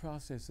see the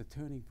cross as the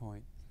turning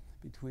point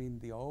between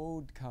the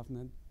Old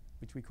Covenant,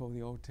 which we call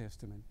the Old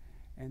Testament,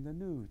 and the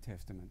New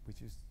Testament,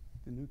 which is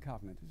the New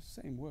Covenant. It's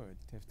the same word,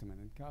 testament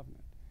and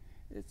covenant.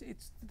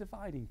 It's the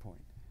dividing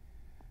point,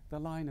 the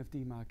line of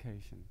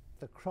demarcation.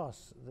 The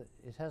cross,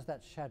 it has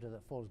that shadow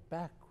that falls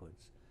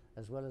backwards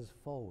as well as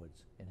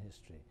forwards in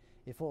history.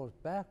 It falls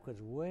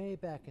backwards, way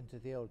back into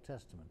the Old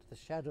Testament. The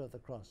shadow of the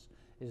cross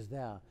is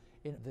there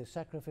in the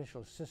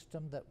sacrificial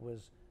system that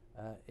was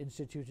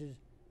instituted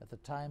at the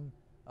time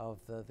of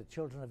the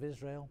children of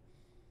Israel,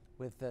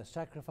 with the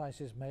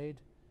sacrifices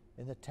made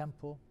in the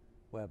temple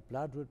where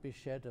blood would be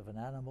shed of an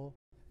animal.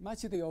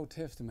 Much of the Old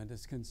Testament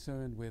is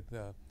concerned with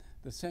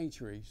the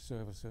sanctuary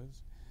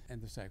services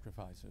and the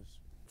sacrifices.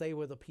 They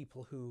were the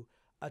people who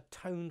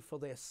atoned for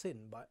their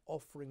sin by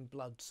offering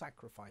blood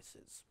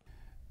sacrifices.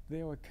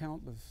 There were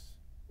countless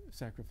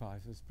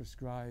sacrifices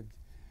prescribed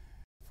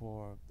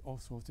for all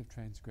sorts of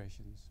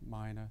transgressions,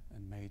 minor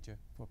and major,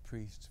 for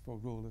priests, for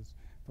rulers,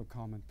 for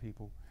common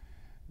people.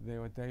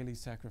 There were daily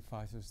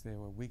sacrifices, there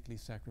were weekly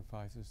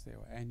sacrifices, there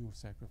were annual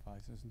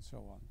sacrifices, and so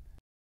on.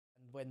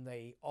 And when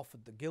they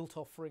offered the guilt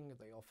offering,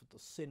 they offered the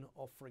sin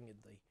offering in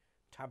the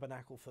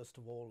tabernacle first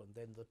of all, and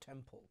then the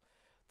temple.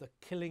 The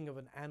killing of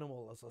an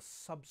animal as a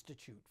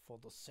substitute for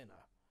the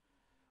sinner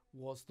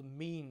was the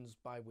means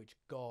by which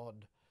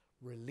God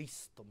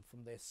released them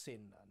from their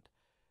sin and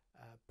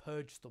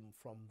purged them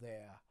from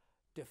their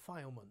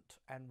defilement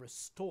and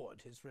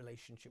restored his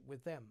relationship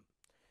with them.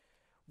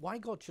 Why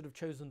God should have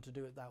chosen to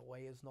do it that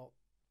way is not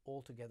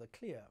altogether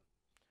clear.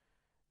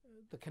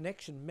 The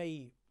connection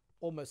may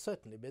almost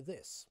certainly be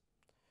this,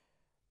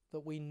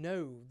 that we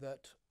know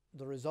that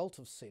the result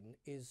of sin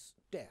is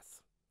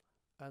death,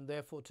 and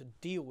therefore to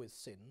deal with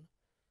sin,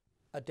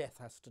 a death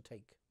has to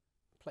take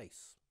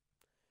place,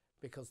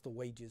 because the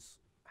wages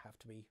have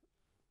to be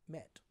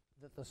met.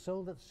 That the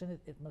soul that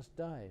sinneth, it must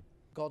die.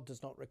 God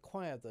does not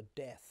require the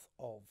death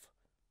of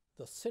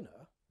the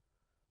sinner,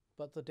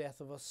 but the death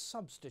of a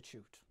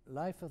substitute.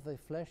 Life of the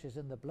flesh is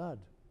in the blood,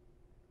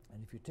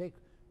 and if you take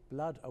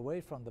blood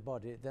away from the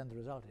body, then the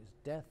result is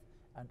death,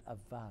 and a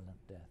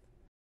violent death.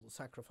 The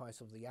sacrifice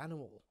of the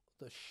animal,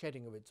 the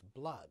shedding of its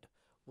blood,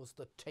 was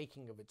the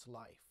taking of its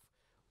life,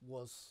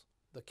 was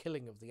the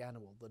killing of the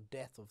animal, the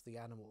death of the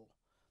animal,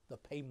 the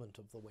payment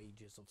of the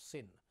wages of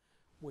sin,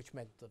 which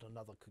meant that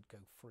another could go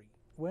free.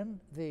 When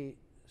the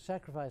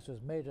sacrifice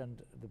was made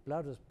and the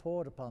blood was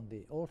poured upon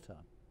the altar,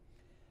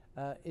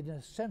 in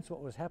a sense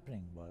what was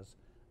happening was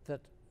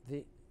that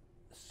the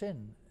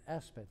sin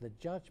aspect, the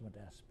judgment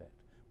aspect,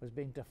 was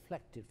being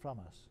deflected from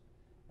us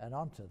and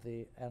onto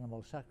the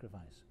animal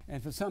sacrifice.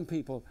 And for some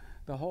people,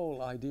 the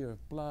whole idea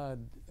of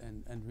blood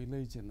and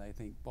religion, they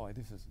think, boy,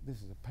 this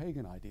is a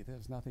pagan idea.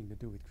 There's nothing to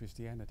do with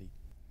Christianity.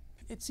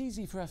 It's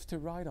easy for us to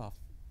write off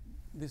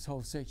this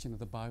whole section of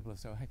the Bible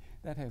as so, hey,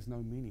 that has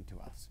no meaning to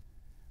us.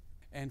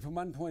 And from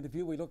one point of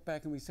view, we look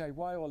back and we say,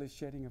 why all this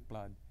shedding of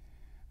blood?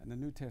 And the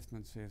New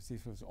Testament says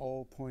this was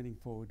all pointing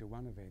forward to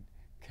one event,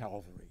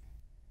 Calvary.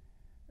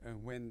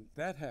 And when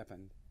that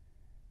happened,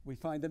 we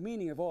find the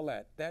meaning of all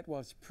that. That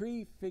was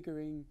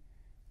prefiguring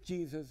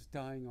Jesus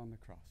dying on the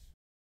cross.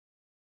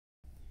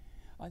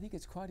 I think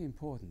it's quite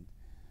important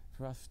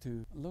for us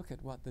to look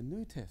at what the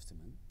New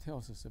Testament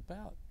tells us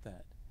about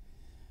that.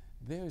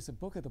 There is a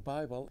book of the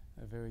Bible,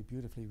 a very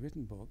beautifully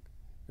written book,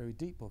 very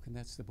deep book, and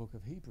that's the book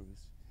of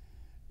Hebrews.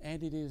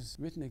 And it is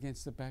written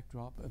against the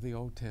backdrop of the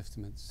Old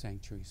Testament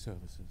sanctuary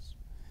services.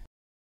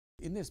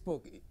 In this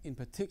book, in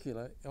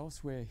particular,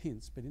 elsewhere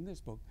hints, but in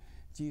this book,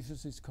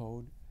 Jesus is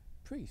called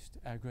priest,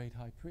 our great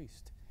high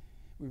priest.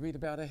 We read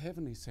about a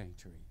heavenly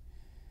sanctuary.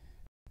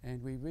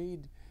 And we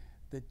read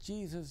that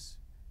Jesus'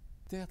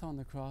 death on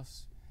the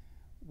cross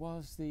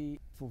was the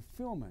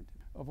fulfillment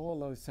of all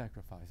those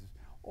sacrifices.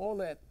 All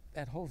that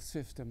whole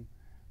system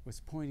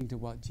was pointing to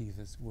what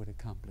Jesus would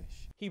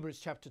accomplish. Hebrews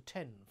chapter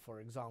 10,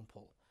 for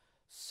example,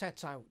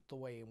 sets out the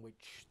way in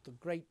which the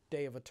great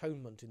Day of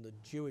Atonement in the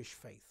Jewish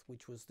faith,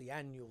 which was the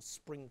annual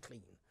spring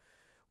clean,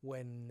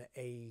 when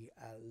a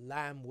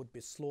lamb would be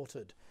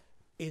slaughtered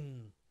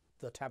in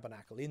the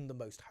tabernacle, in the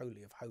most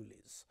holy of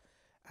holies,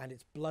 and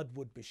its blood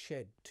would be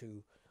shed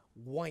to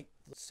wipe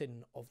the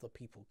sin of the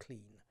people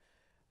clean.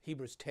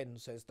 Hebrews 10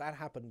 says that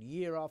happened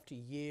year after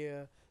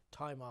year,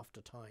 time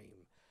after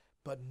time.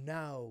 But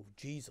now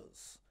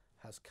Jesus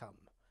has come.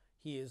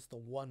 He is the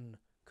one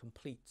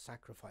complete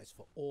sacrifice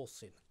for all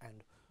sin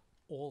and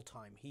all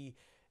time. He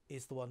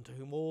is the one to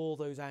whom all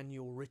those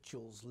annual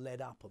rituals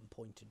led up and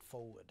pointed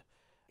forward.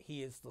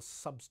 He is the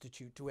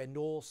substitute to end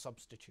all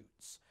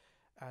substitutes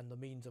and the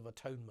means of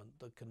atonement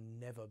that can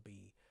never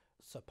be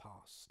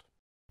surpassed.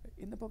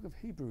 In the book of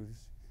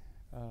Hebrews,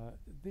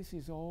 this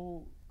is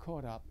all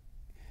caught up.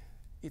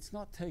 It's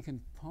not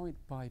taken point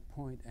by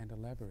point and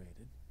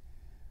elaborated,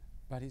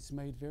 but it's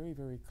made very,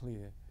 very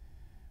clear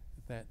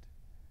that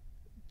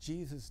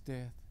Jesus'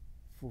 death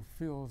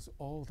fulfills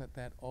all that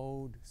that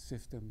old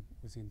system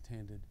was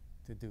intended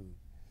to do.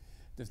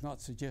 Does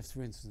not suggest,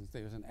 for instance,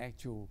 there's an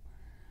actual,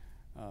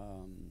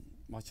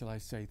 what shall I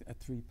say, a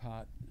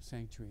three-part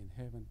sanctuary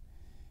in heaven.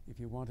 If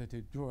you wanted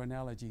to draw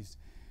analogies,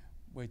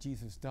 where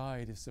Jesus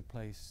died is the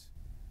place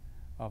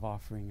of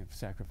offering, of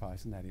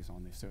sacrifice, and that is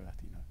on this earth,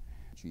 you know.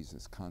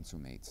 Jesus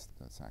consummates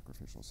the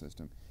sacrificial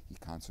system. He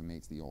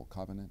consummates the Old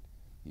Covenant.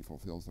 He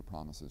fulfills the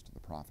promises to the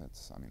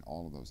prophets. I mean,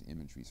 all of those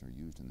imageries are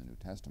used in the New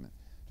Testament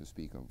to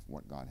speak of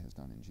what God has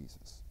done in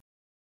Jesus.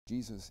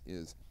 Jesus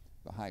is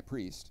the high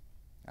priest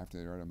after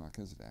the order of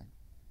Melchizedek.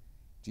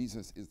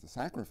 Jesus is the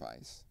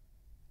sacrifice,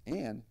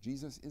 and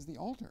Jesus is the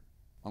altar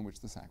on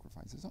which the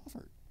sacrifice is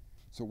offered.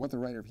 So what the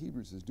writer of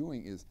Hebrews is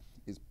doing is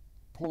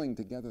pulling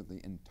together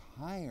the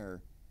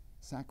entire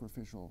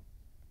sacrificial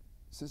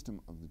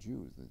system of the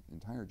Jews, the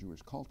entire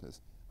Jewish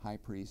cultus, high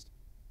priest,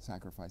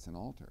 sacrifice, and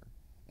altar,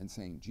 and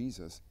saying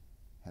Jesus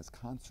has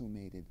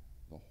consummated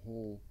the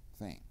whole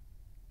thing,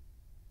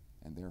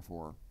 and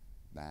therefore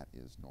that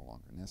is no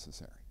longer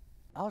necessary.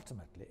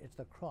 Ultimately, it's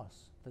the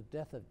cross, the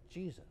death of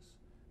Jesus,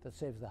 that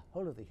saves the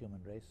whole of the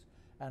human race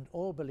and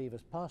all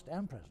believers, past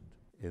and present.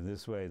 In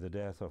this way, the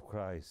death of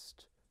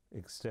Christ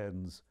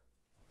extends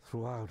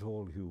throughout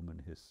all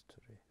human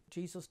history.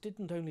 Jesus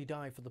didn't only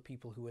die for the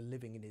people who were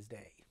living in his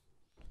day,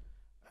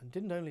 and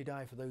didn't only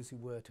die for those who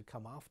were to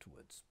come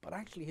afterwards, but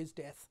actually his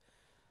death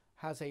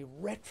has a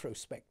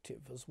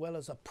retrospective as well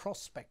as a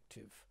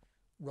prospective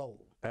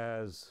role.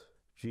 As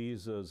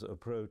Jesus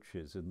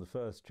approaches in the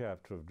first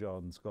chapter of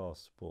John's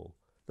Gospel,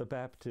 the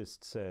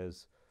Baptist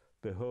says,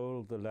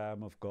 "Behold the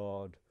Lamb of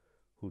God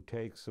who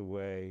takes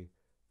away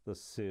the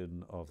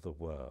sin of the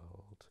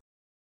world."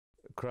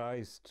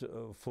 Christ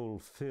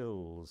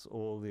fulfills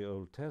all the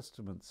Old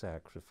Testament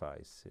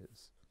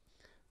sacrifices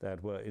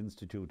that were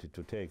instituted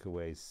to take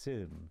away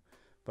sin,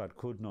 but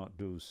could not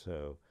do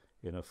so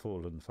in a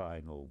full and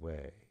final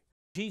way.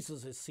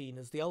 Jesus is seen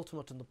as the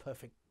ultimate and the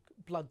perfect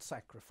blood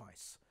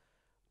sacrifice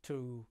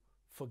to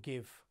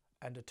forgive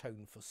and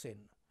atone for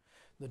sin.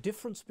 The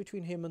difference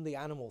between him and the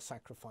animal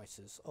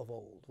sacrifices of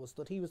old was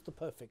that he was the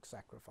perfect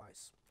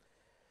sacrifice.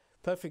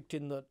 Perfect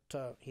in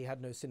that he had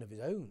no sin of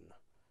his own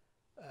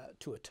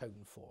to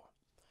atone for,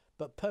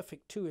 but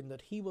perfect too in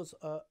that he was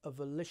a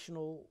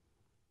volitional,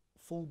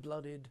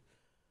 full-blooded,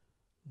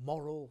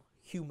 moral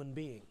human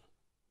being.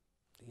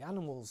 The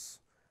animals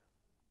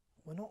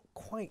were not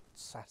quite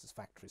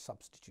satisfactory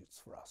substitutes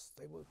for us.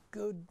 They were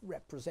good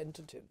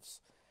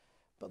representatives,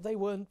 but they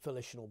weren't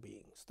volitional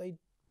beings. They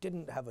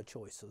didn't have a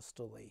choice as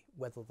to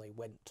whether they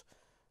went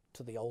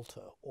to the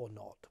altar or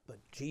not,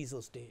 but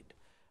Jesus did,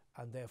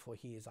 and therefore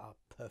he is our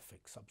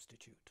perfect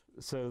substitute.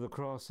 So the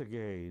cross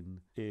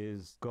again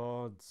is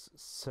God's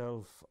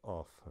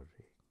self-offering,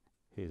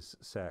 his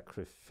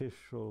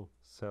sacrificial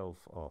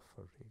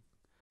self-offering.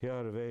 Here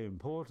a very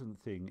important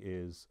thing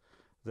is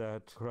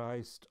that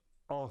Christ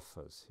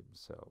offers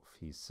himself.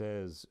 He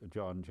says,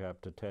 John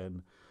chapter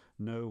 10,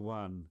 "No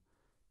one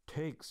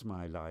takes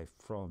my life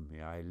from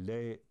me. I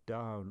lay it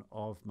down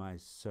of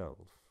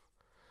myself."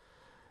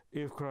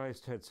 If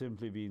Christ had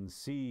simply been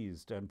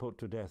seized and put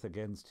to death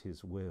against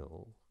his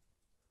will,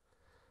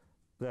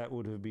 that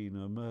would have been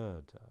a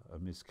murder, a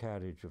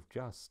miscarriage of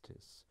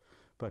justice,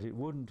 but it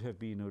wouldn't have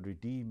been a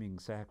redeeming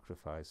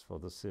sacrifice for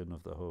the sin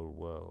of the whole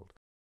world.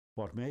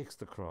 What makes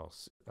the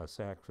cross a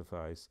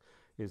sacrifice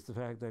is the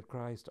fact that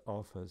Christ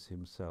offers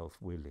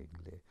himself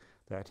willingly,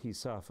 that he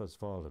suffers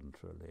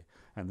voluntarily.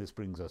 And this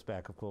brings us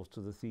back, of course,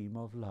 to the theme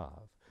of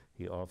love.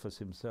 He offers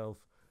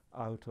himself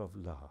out of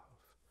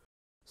love.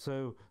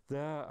 So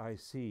there I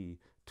see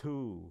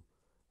two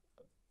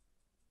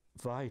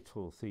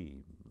vital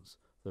themes,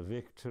 the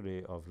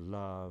victory of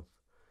love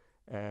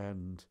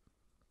and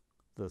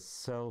the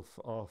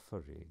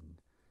self-offering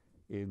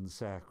in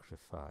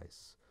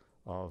sacrifice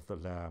of the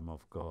Lamb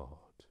of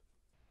God.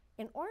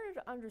 In order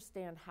to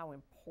understand how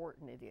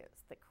important it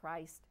is that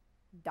Christ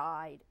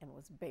died and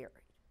was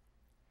buried,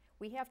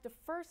 we have to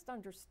first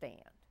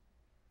understand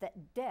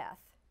that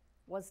death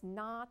was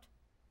not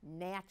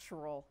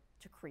natural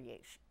to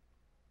creation.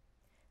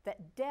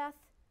 That death,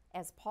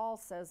 as Paul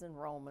says in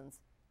Romans,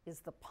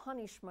 is the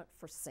punishment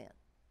for sin.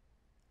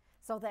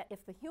 So that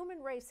if the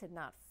human race had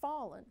not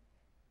fallen,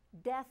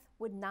 death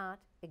would not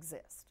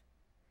exist.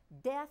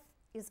 Death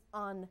is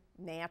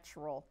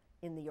unnatural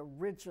in the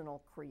original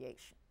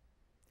creation.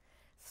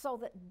 So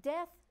that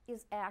death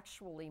is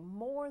actually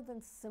more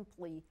than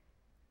simply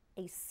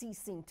a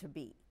ceasing to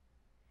be.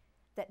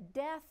 That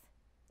death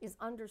is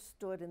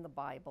understood in the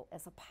Bible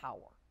as a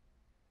power.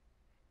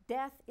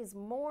 Death is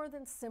more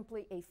than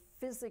simply a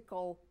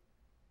physical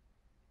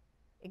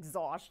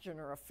exhaustion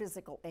or a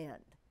physical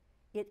end.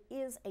 It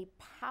is a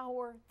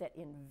power that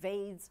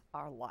invades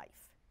our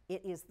life.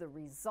 It is the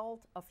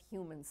result of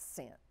human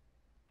sin.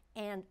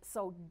 And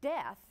so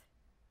death,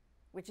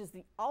 which is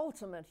the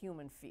ultimate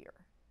human fear,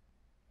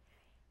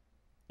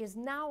 is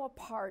now a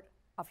part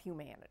of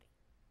humanity.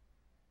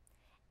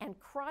 And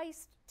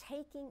Christ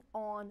taking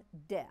on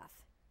death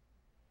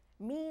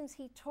means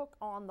he took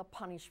on the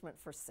punishment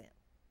for sin.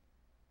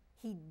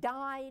 He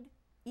died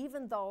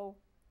even though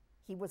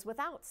he was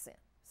without sin,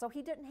 so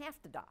he didn't have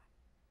to die.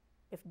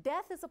 If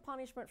death is a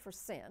punishment for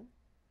sin,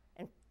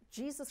 and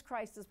Jesus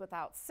Christ is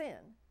without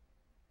sin,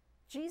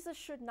 Jesus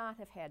should not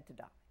have had to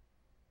die.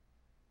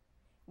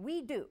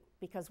 We do,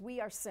 because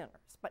we are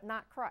sinners, but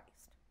not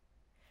Christ.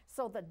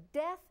 So the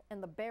death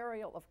and the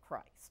burial of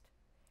Christ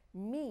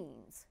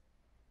means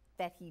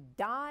that he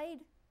died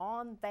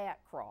on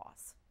that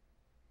cross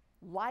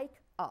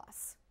like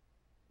us,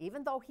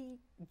 even though he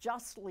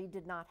justly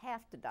did not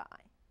have to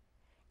die.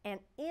 And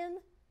in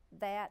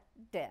that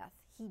death,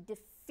 he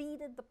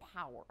defeated the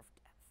power of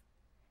death.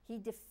 He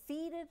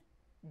defeated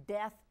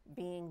death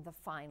being the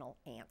final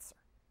answer.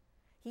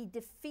 He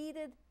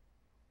defeated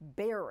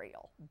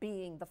burial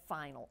being the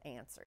final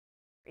answer.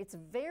 It's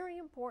very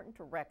important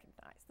to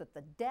recognize that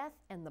the death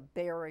and the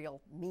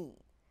burial mean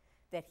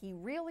that he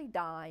really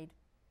died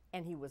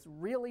and he was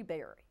really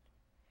buried,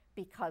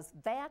 because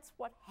that's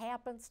what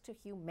happens to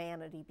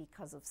humanity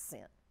because of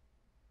sin.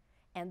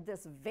 And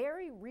this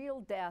very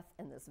real death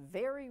and this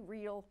very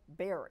real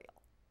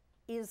burial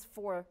is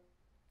for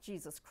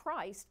Jesus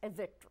Christ a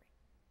victory,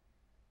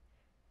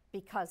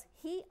 because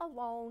he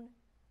alone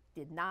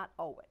did not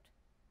owe it.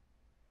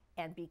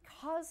 And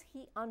because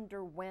he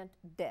underwent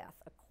death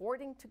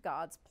according to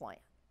God's plan,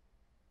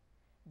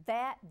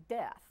 that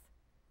death,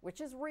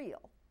 which is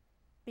real,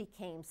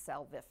 became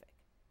salvific.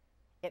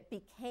 It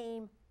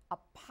became a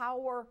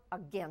power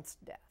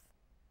against death.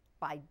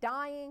 By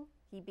dying,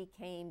 he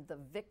became the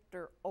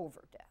victor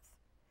over death.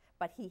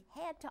 But he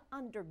had to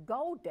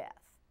undergo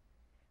death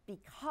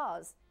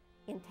because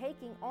in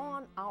taking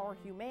on our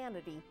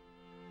humanity,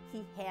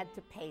 he had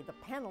to pay the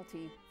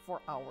penalty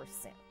for our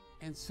sin.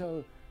 And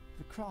so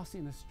the cross,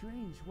 in a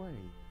strange way,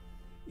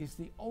 is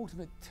the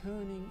ultimate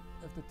turning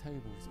of the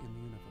tables in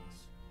the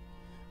universe.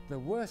 The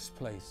worst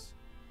place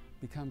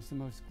becomes the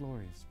most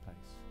glorious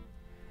place.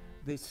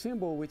 The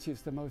symbol which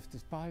is the most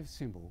despised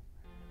symbol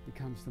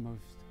becomes the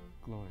most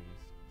glorious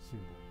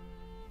symbol.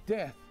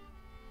 Death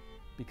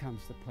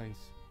becomes the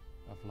place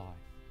of life.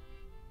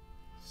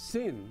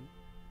 Sin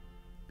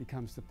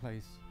becomes the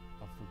place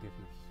of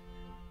forgiveness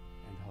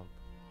and hope.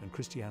 And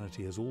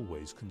Christianity has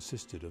always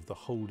consisted of the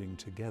holding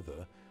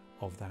together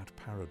of that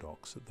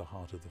paradox at the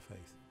heart of the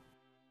faith.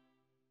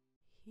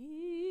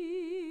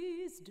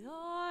 His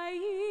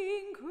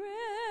dying crimson,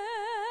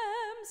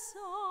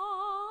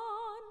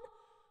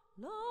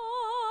 like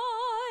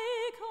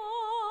a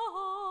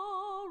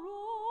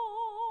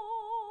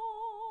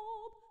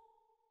robe,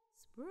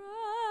 spreads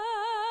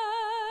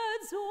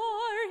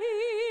o'er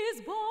his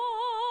body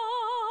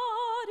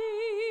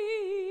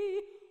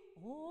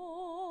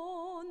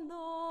on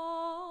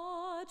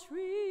the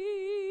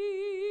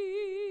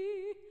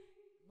tree.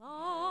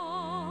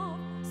 Love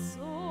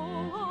so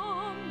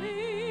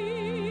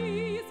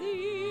amazing,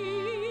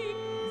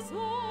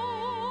 so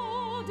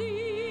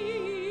divine,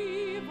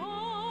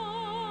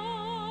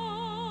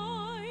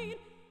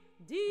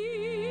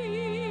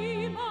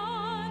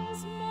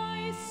 demands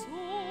my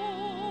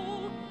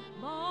soul,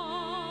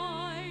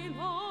 my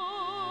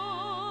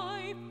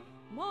life,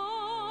 my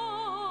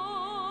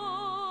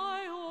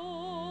all.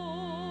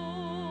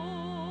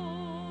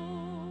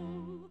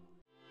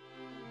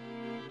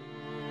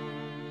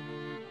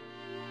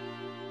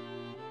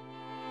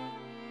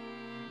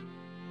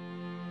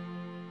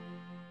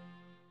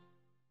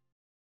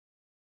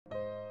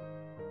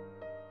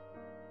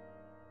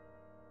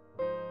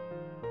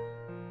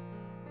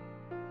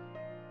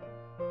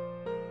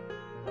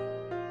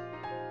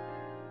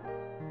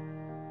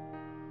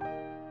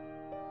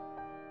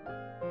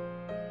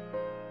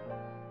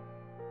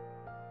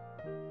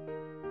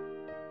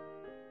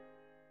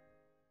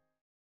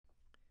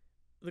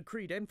 The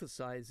Creed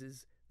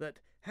emphasizes that,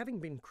 having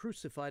been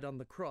crucified on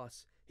the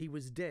cross, he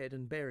was dead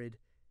and buried,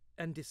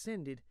 and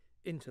descended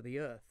into the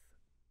earth.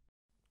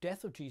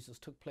 Death of Jesus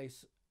took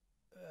place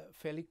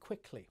fairly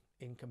quickly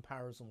in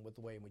comparison with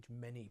the way in which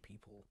many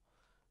people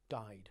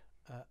died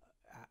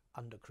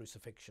under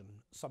crucifixion.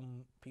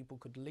 Some people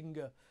could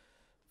linger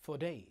for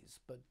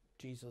days, but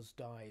Jesus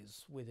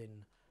dies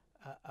within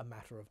a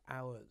matter of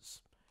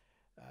hours.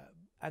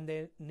 And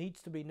there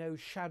needs to be no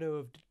shadow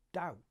of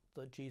doubt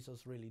that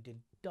Jesus really did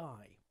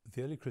die.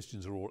 The early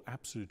Christians are all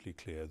absolutely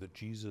clear that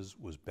Jesus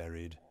was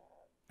buried,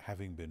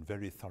 having been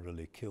very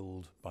thoroughly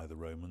killed by the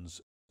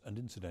Romans. And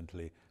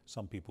incidentally,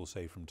 some people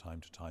say from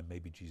time to time,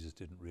 maybe Jesus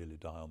didn't really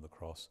die on the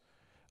cross.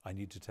 I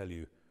need to tell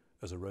you,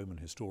 as a Roman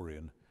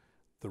historian,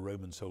 the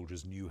Roman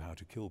soldiers knew how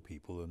to kill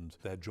people, and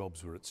their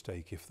jobs were at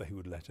stake if they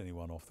would let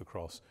anyone off the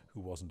cross who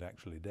wasn't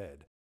actually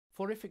dead.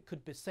 For if it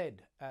could be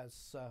said,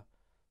 as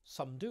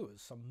some do,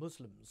 as some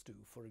Muslims do,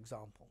 for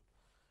example,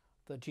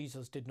 that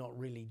Jesus did not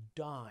really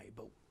die,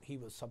 but he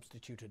was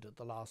substituted at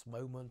the last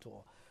moment,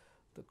 or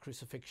the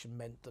crucifixion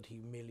meant that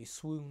he merely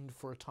swooned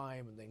for a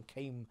time and then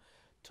came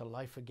to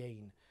life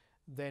again,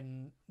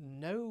 then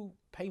no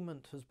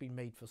payment has been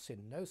made for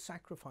sin, no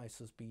sacrifice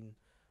has been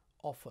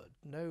offered,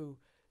 no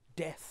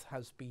death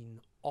has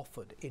been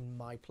offered in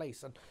my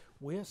place, and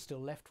we're still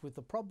left with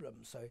the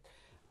problem. So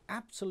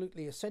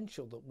absolutely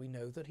essential that we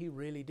know that he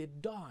really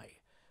did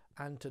die,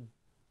 and to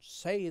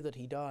say that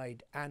he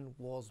died and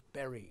was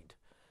buried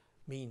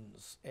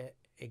means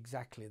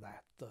exactly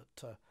that,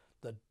 that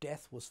the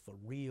death was for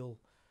real,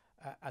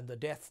 and the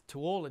death, to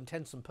all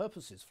intents and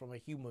purposes from a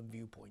human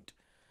viewpoint,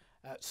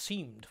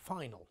 seemed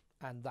final,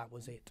 and that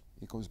was it.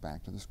 It goes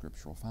back to the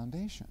scriptural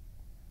foundation,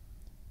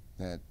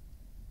 that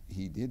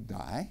he did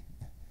die,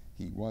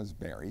 he was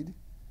buried,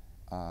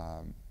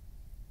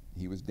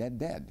 he was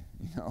dead,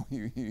 you know,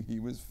 he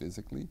was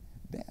physically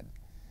dead.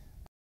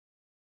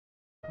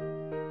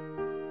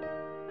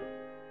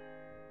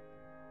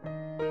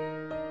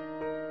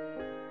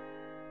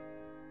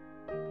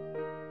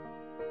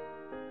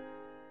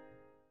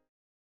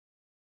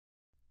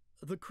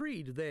 The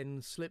Creed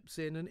then slips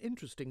in an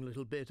interesting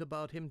little bit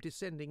about him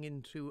descending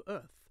into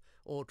earth,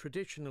 or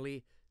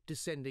traditionally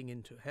descending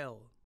into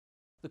hell.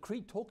 The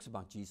Creed talks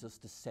about Jesus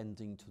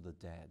descending to the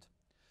dead.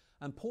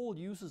 And Paul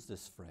uses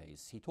this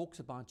phrase. He talks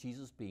about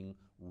Jesus being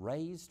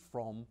raised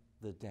from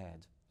the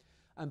dead.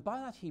 And by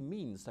that he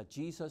means that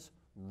Jesus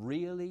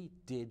really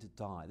did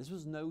die. This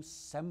was no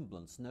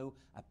semblance, no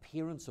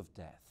appearance of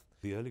death.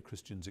 The early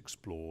Christians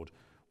explored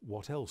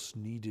what else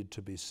needed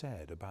to be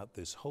said about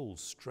this whole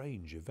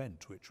strange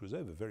event, which was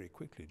over very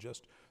quickly,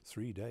 just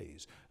 3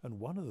 days. And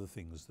one of the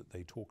things that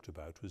they talked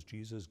about was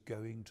Jesus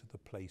going to the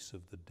place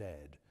of the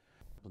dead.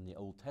 In the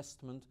Old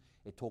Testament,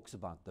 it talks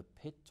about the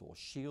pit or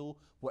Sheol.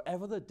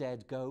 Wherever the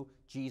dead go,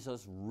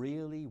 Jesus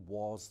really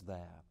was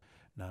there.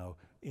 Now,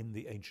 in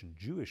the ancient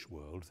Jewish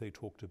world, they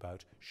talked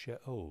about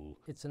Sheol.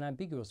 It's an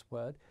ambiguous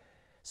word,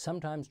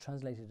 sometimes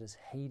translated as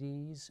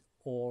Hades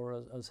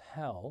or as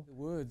hell. The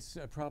words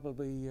are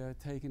probably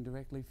taken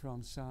directly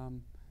from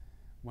Psalm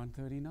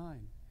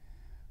 139,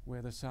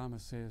 where the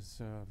psalmist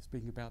says,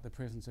 speaking about the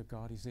presence of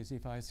God, he says,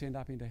 if I ascend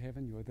up into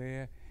heaven, you're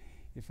there.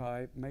 If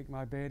I make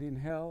my bed in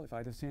hell, if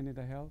I descend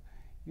into hell,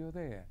 you're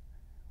there.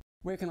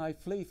 Where can I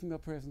flee from your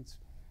presence?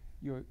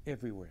 You're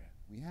everywhere.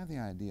 We have the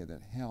idea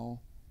that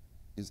hell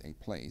is a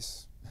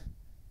place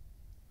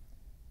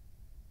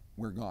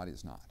where God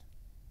is not.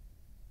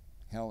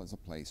 Hell is a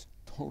place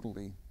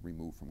totally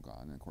removed from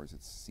God, and of course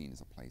it's seen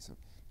as a place of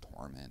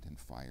torment and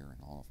fire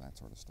and all of that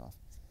sort of stuff.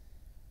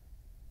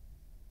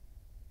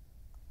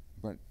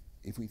 But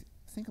if we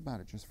think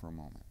about it just for a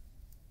moment,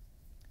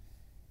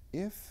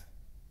 if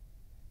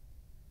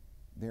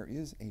there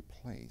is a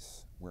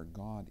place where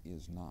God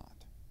is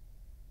not,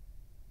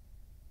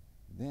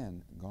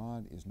 then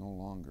God is no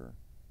longer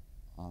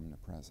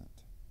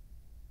omnipresent.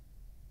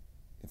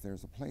 If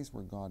there's a place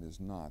where God is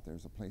not,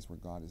 there's a place where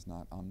God is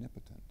not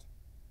omnipotent.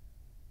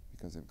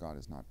 Because if God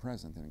is not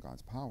present, then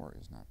God's power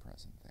is not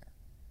present there.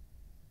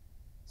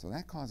 So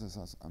that causes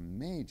us a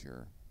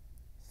major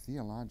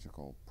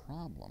theological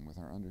problem with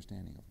our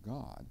understanding of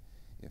God,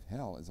 if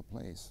hell is a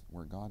place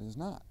where God is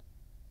not.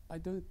 I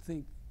don't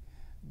think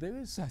there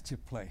is such a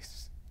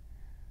place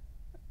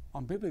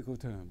on biblical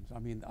terms. I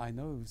mean, I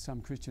know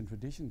some Christian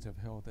traditions have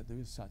held that there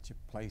is such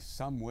a place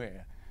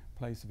somewhere,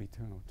 place of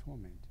eternal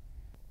torment.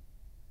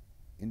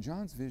 In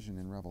John's vision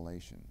in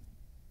Revelation,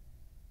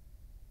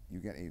 you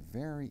get a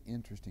very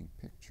interesting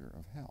picture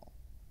of hell.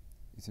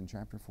 It's in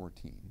chapter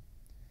 14,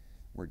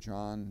 where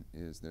John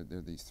is, there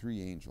are these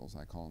three angels.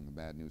 I call them the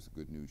bad news, the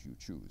good news, you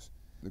choose.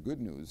 The good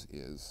news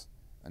is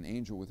an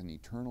angel with an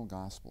eternal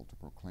gospel to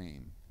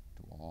proclaim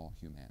to all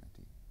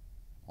humanity,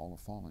 all of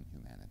fallen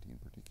humanity in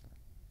particular.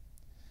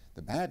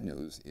 The bad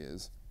news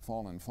is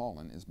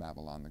fallen is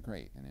Babylon the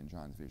Great, and in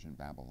John's vision,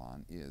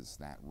 Babylon is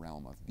that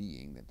realm of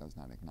being that does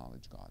not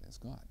acknowledge God as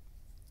God.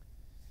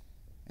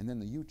 And then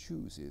the you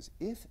choose is,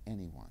 if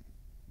anyone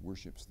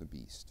worships the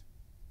beast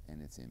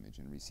and its image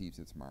and receives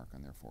its mark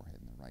on their forehead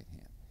and their right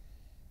hand,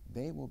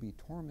 they will be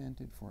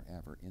tormented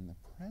forever in the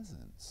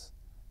presence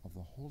of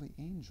the holy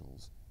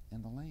angels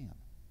and the Lamb.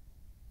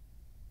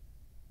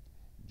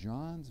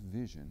 John's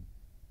vision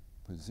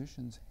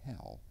positions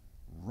hell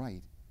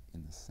right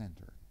in the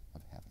center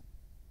of heaven.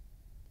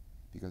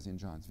 Because in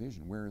John's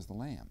vision, where is the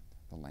Lamb?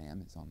 The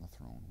Lamb is on the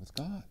throne with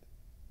God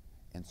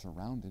and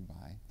surrounded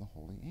by the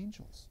holy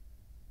angels.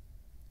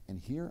 And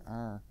here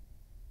are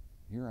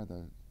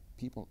the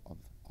people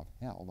of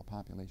hell, the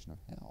population of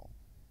hell,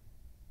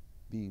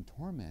 being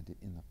tormented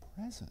in the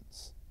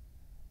presence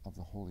of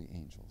the holy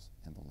angels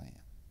and the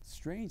Lamb.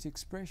 Strange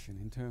expression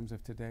in terms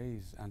of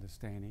today's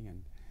understanding,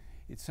 and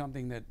it's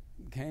something that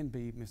can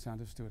be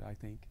misunderstood, I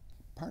think.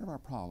 Part of our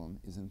problem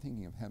is in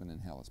thinking of heaven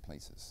and hell as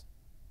places.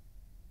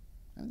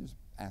 I mean, there's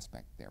an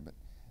aspect there, but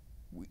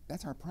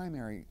that's our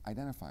primary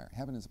identifier.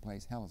 Heaven is a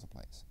place, hell is a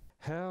place.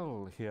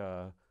 Hell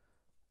here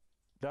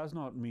does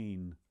not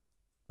mean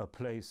a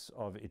place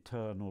of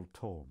eternal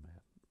torment.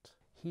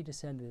 He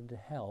descended into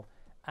hell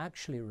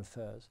actually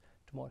refers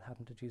to what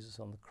happened to Jesus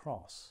on the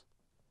cross.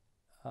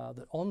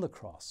 That on the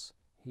cross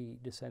he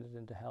descended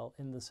into hell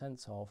in the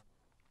sense of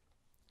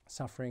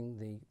suffering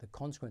the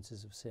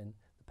consequences of sin,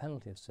 the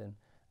penalty of sin,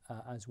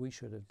 as we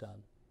should have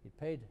done. He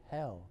paid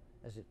hell,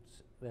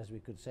 as we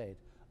could say it,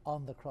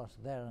 on the cross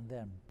there and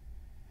then.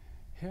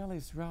 Hell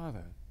is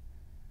rather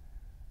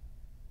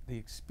the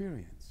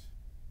experience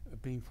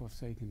of being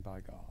forsaken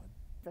by God.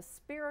 The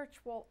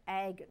spiritual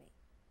agony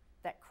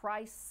that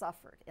Christ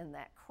suffered in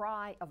that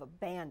cry of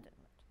abandonment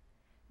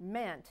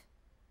meant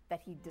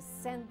that he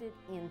descended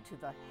into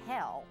the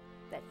hell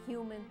that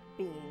human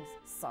beings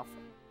suffer.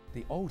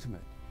 The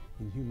ultimate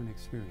in human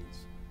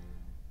experience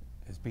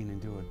has been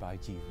endured by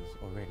Jesus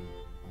already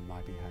on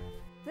my behalf.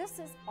 This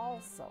is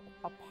also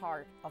a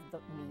part of the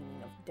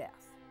meaning of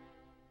death.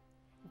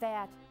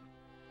 That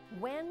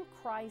when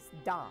Christ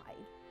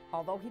died,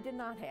 although he did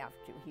not have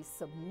to, he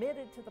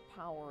submitted to the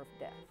power of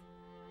death.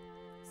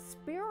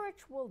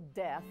 Spiritual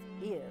death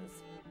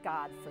is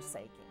God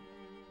forsaking,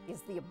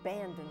 is the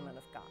abandonment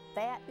of God.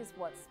 That is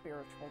what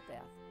spiritual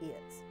death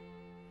is.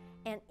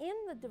 And in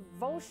the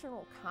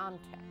devotional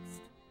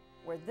context,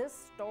 where this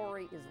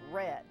story is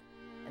read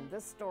and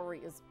this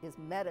story is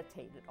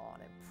meditated on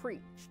and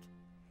preached,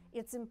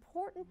 it's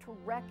important to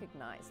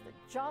recognize that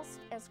just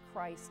as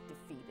Christ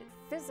defeated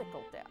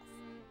physical death,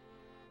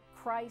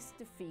 Christ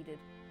defeated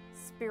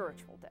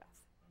spiritual death.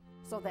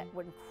 So that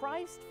when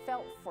Christ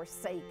felt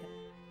forsaken,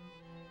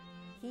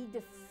 he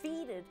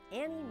defeated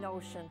any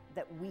notion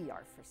that we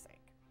are forsaken.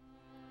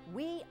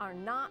 We are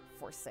not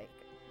forsaken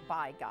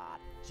by God.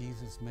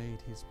 Jesus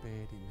made his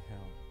bed in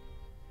hell.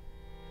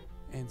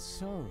 And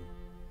so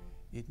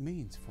it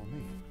means for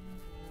me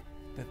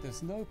that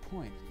there's no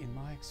point in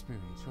my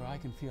experience where I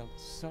can feel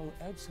so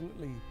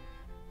absolutely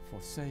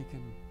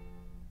forsaken,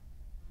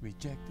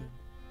 rejected,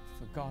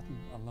 forgotten,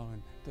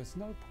 alone. There's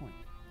no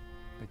point.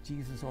 But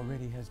Jesus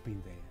already has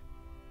been there.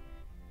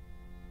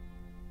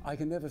 I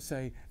can never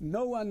say,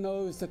 no one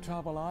knows the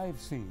trouble I've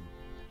seen.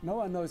 No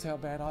one knows how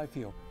bad I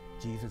feel.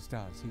 Jesus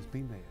does. He's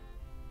been there.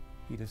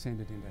 He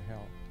descended into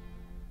hell.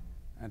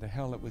 And a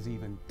hell that was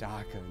even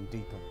darker and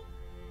deeper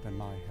than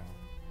my hell.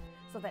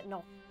 So that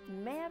no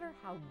matter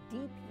how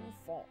deep you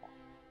fall,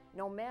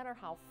 no matter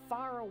how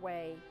far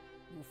away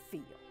you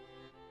feel,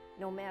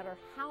 no matter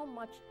how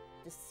much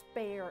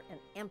despair and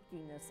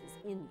emptiness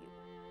is in you,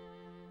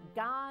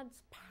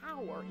 God's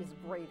power is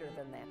greater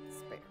than that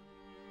despair.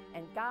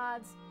 And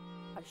God's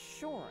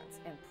assurance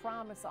and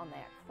promise on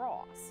that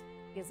cross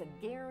is a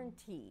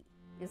guarantee,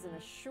 is an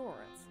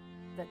assurance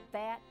that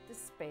that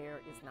despair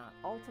is not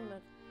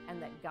ultimate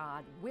and that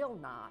God will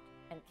not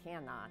and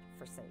cannot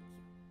forsake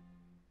you.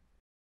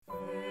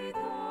 Faith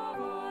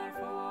of our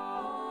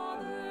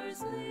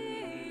fathers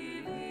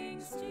living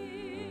still,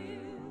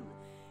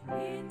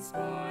 in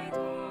spite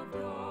of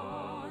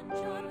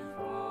dungeon,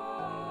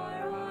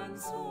 fire, and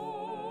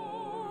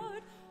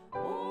sword.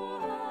 Oh,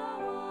 how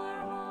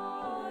our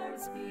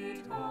hearts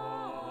beat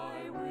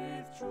high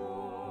with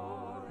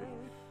joy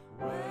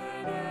when